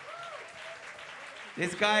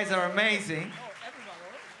 These guys are amazing.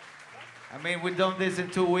 I mean, we've done this in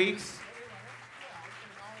 2 weeks.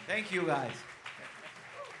 Thank you, guys.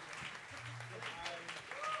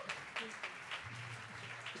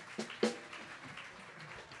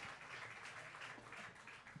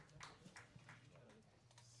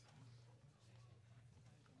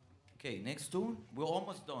 Okay, next tune. We're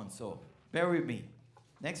almost done, so bear with me.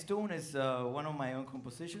 Next tune is one of my own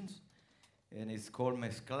compositions, and it's called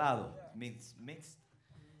Mezclado, means mixed.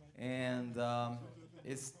 And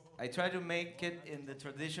I try to make it in the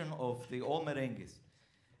tradition of the old merengues,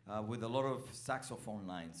 with a lot of saxophone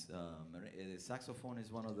lines. The saxophone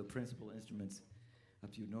is one of the principal instruments,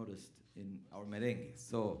 as you noticed, in our merengue.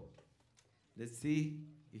 So let's see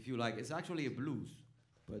if you like. It's actually a blues,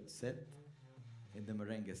 but set in the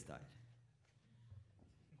merengue style.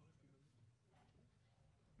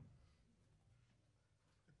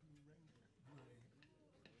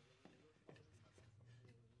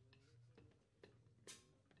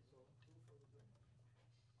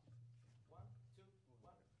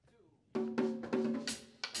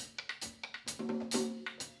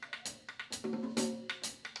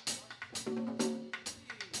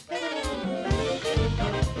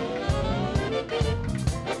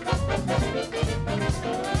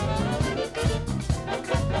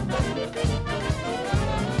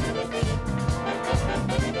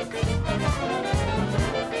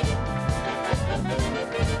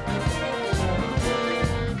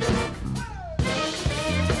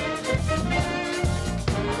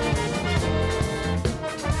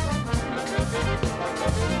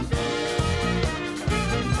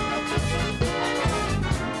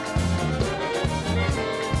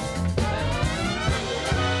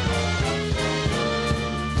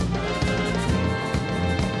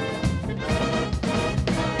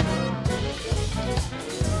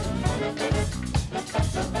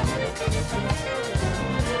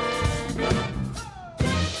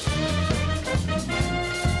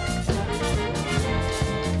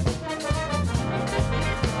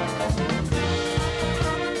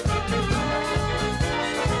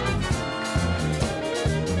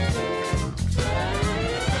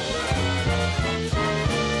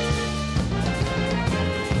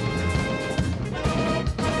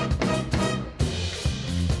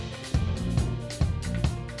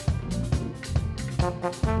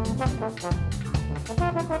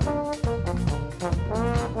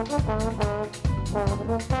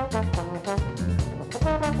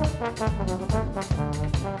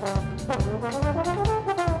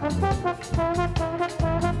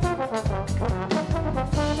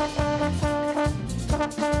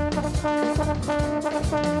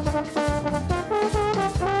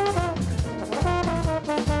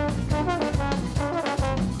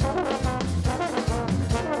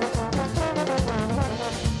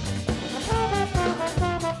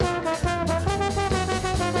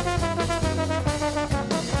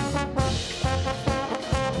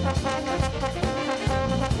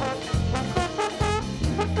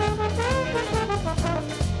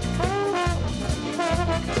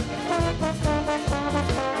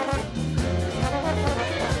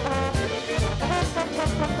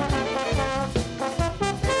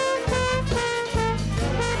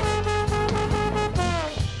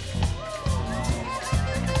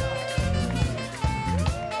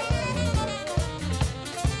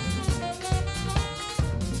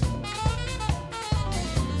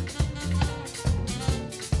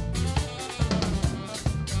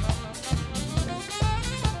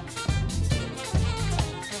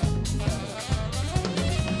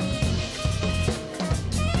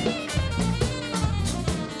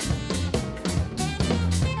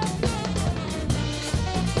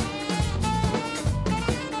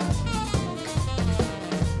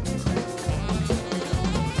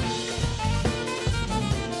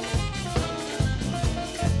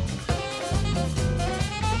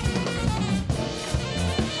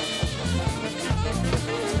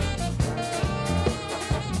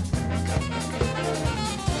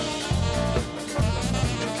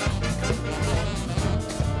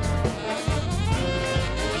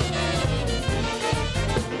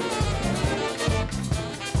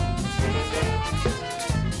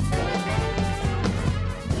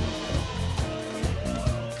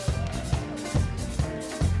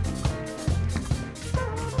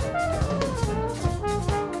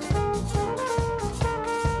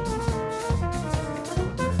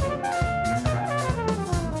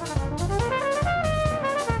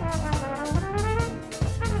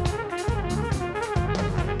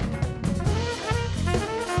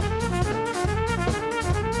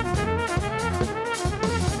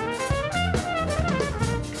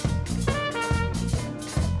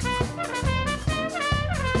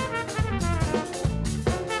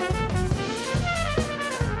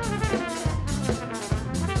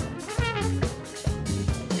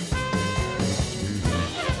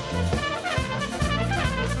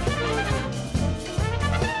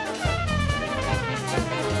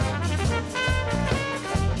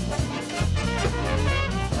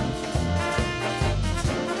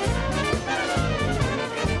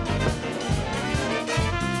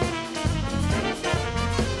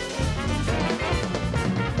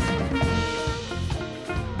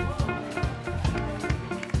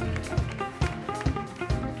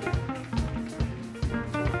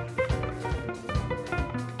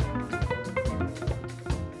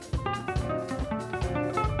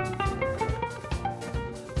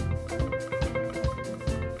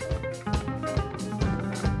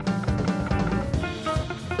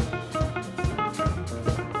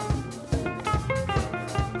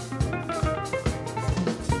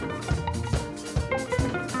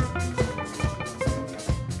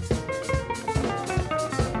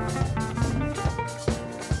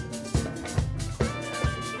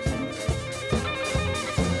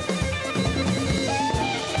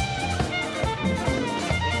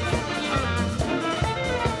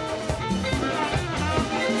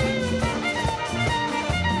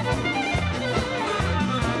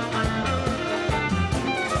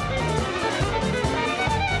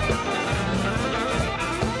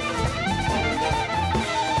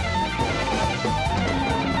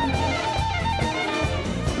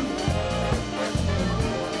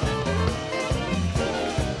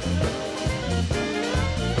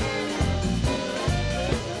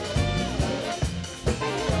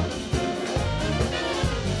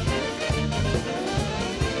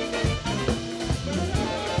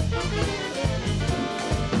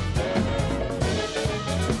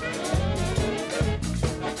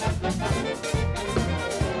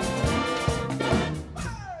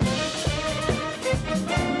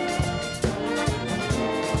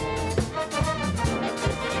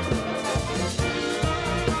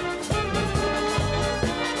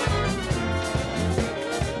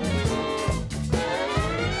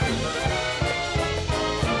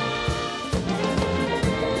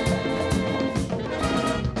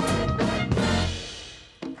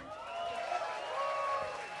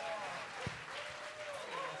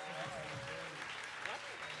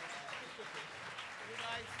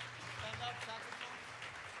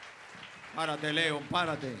 Párate, Leo,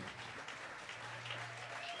 párate.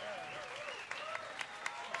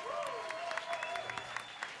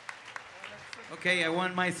 Okay, I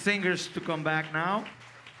want my singers to come back now.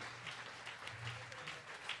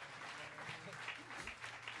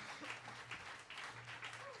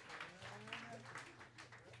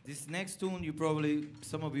 This next tune,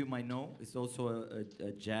 some of you might know, it's also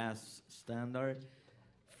a jazz standard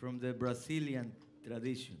from the Brazilian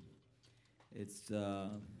tradition. It's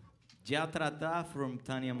Ya Tratá from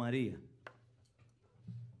Tania Maria.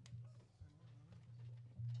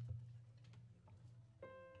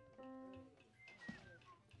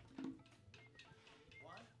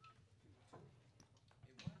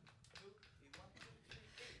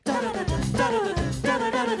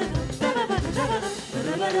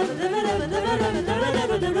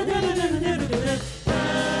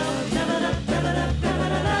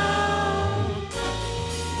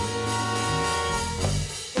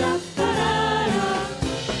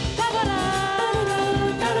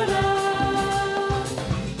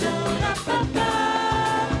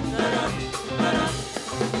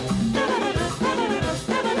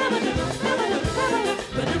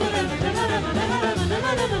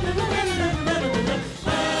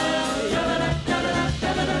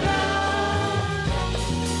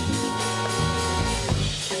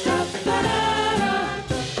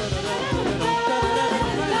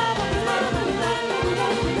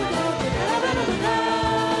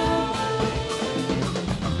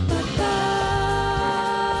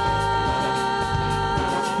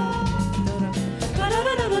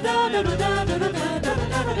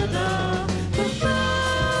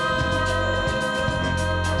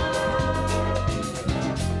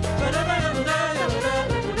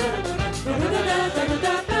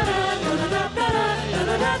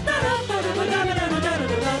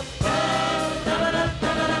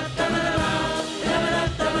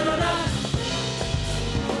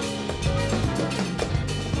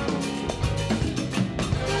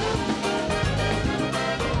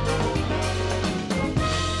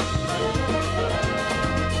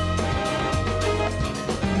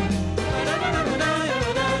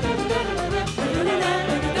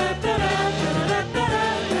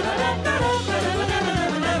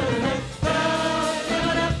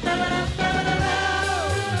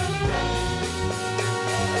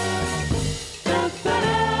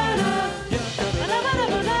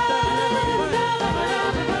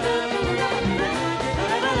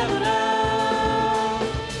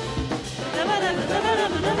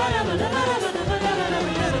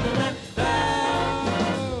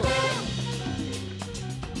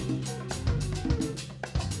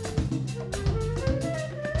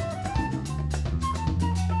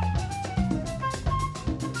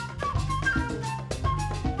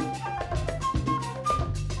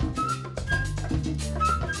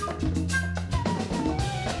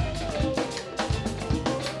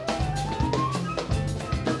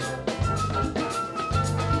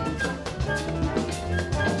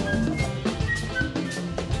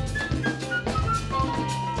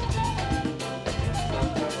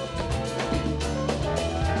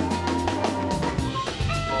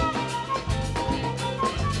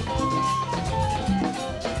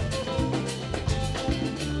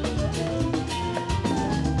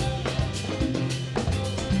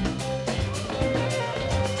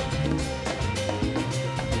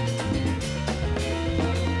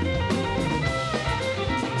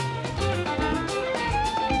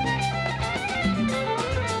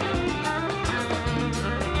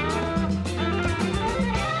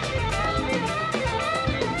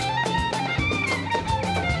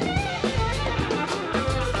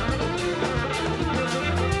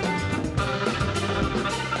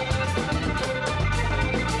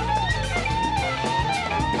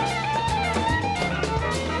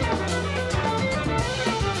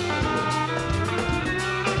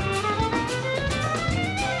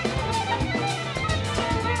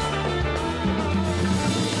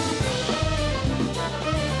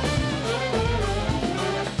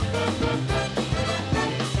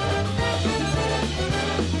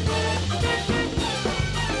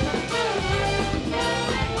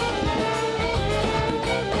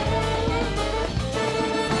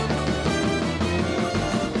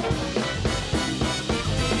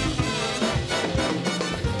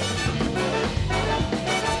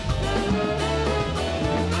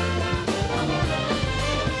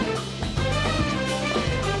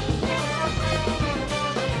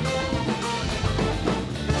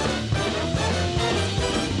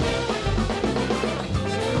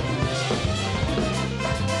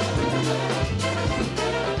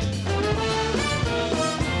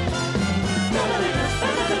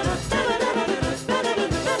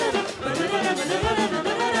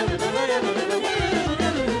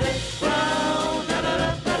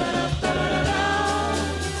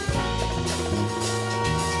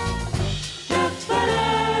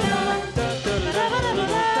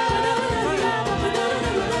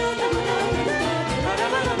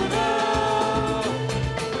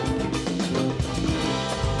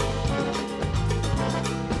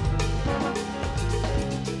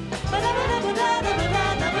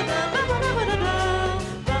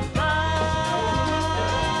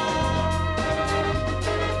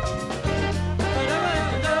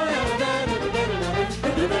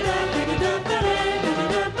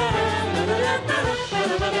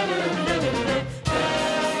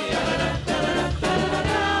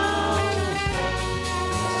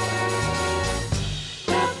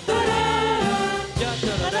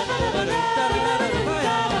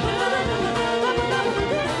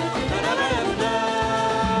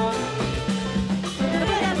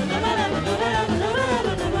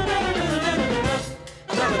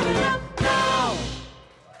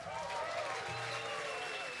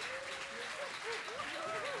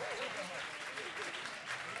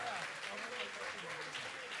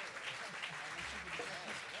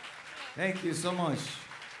 Thank you so much.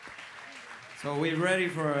 So we're ready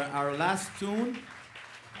for our last tune.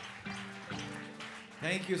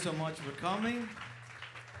 Thank you so much for coming.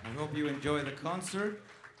 I hope you enjoy the concert.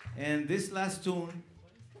 And this last tune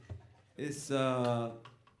is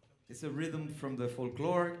it's a rhythm from the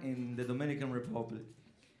folklore in the Dominican Republic.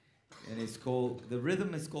 And it's called, the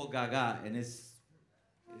rhythm is called Gaga, and it's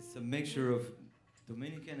a mixture of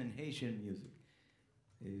Dominican and Haitian music.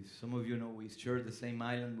 If some of you know, we share the same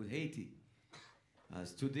island with Haiti.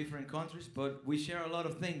 It's two different countries, but we share a lot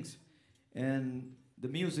of things. And the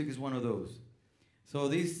music is one of those. So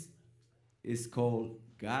this is called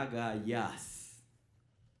Gaga Yas.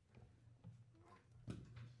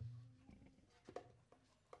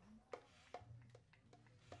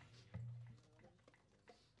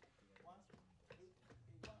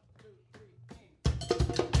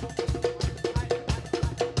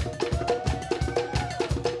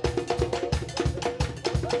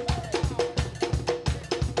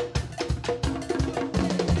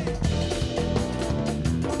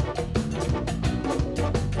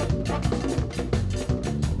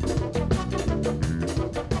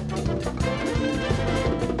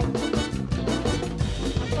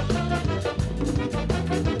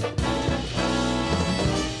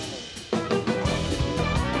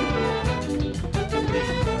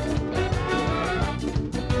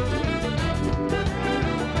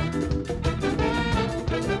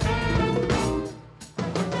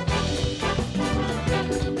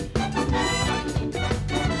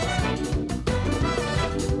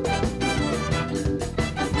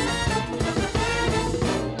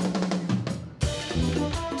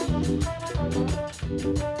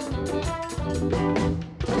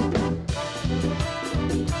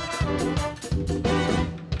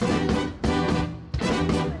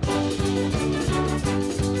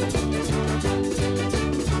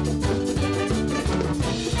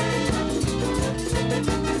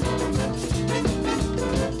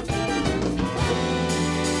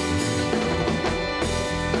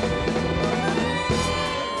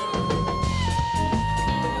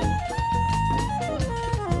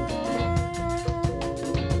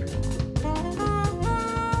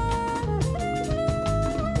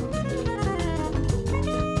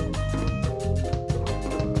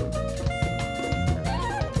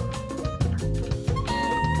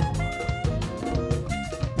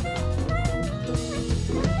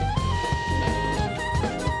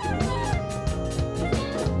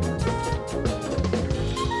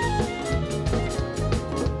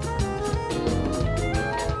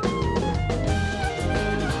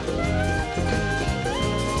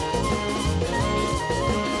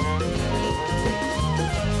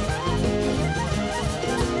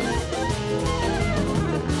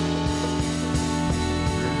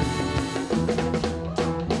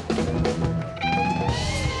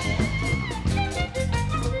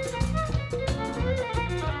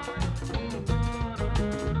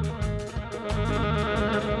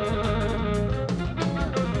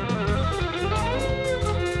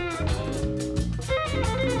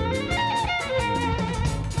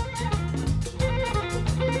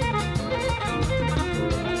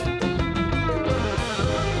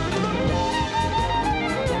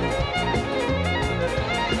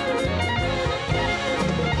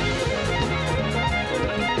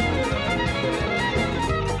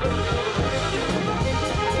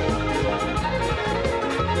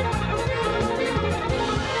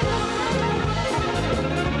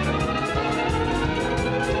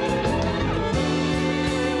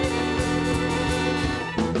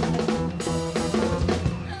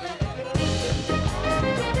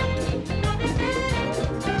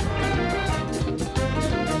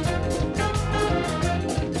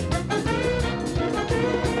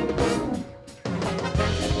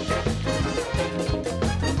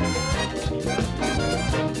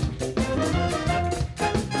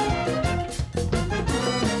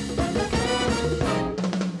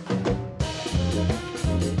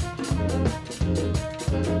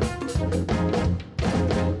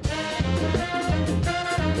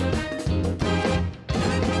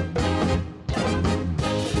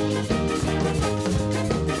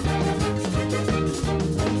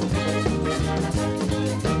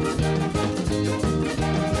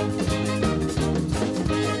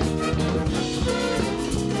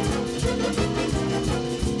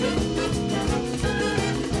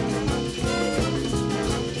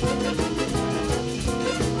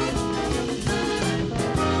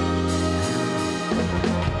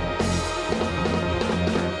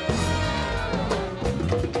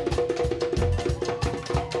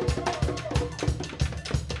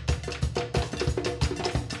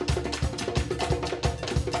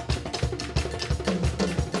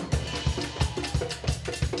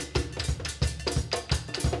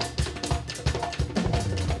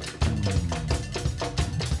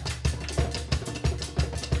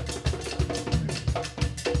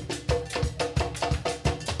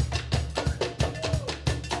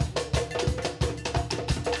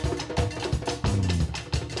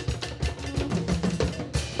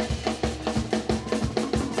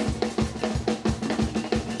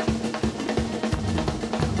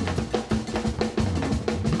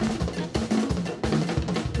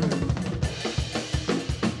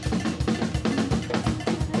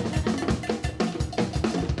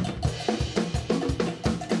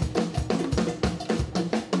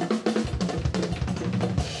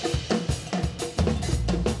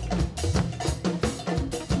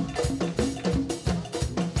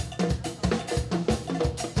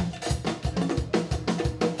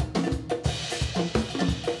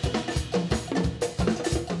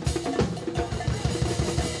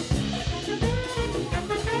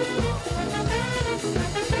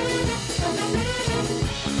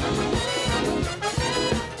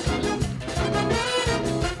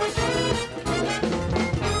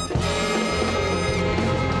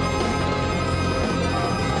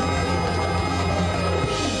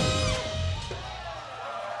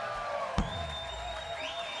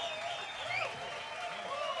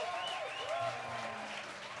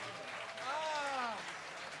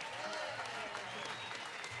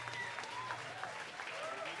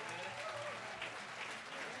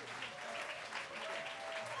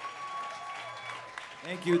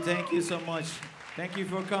 Thank you so much. Thank you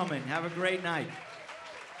for coming. Have a great night.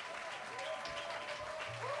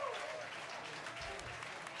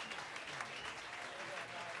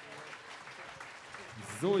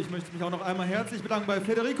 So, ich möchte mich auch noch einmal herzlich bedanken bei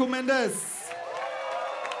Federico Mendez,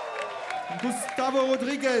 Gustavo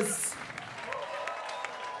Rodriguez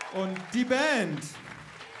und die Band.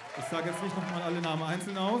 Ich sage jetzt nicht nochmal alle Namen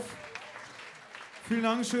einzeln auf. Vielen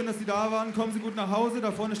Dank, schön, dass Sie da waren. Kommen Sie gut nach Hause.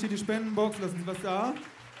 Da vorne steht die Spendenbox. Lassen Sie was da.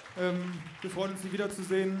 Wir freuen uns, Sie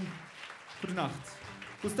wiederzusehen. Gute Nacht.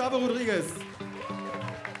 Gustavo Rodriguez.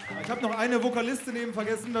 Ich habe noch eine Vokalistin eben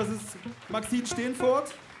vergessen. Das ist Maxine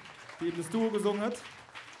Steenfort, die eben das Duo gesungen hat.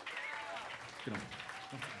 Genau.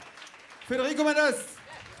 Federico Mendez.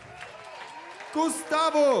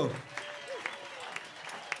 Gustavo.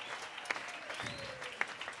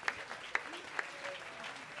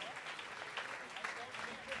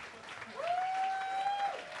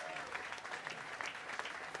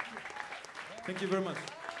 Thank you very much.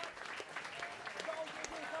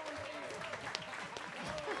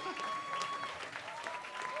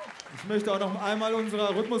 Ich möchte auch noch einmal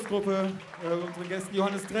unserer Rhythmusgruppe, unseren Gästen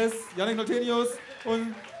Johannes Dress, Yannick Noltenius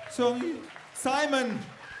und Simon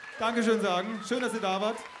Dankeschön sagen. Schön, dass ihr da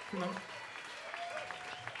wart. Vielen Dank.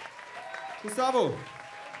 Gustavo.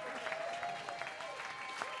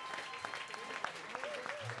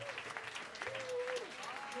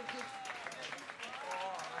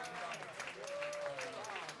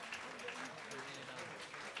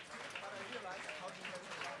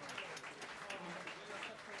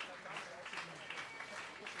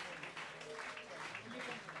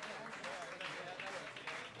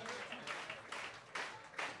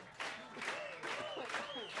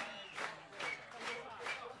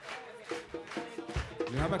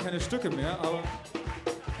 Wir haben ja keine Stücke mehr, aber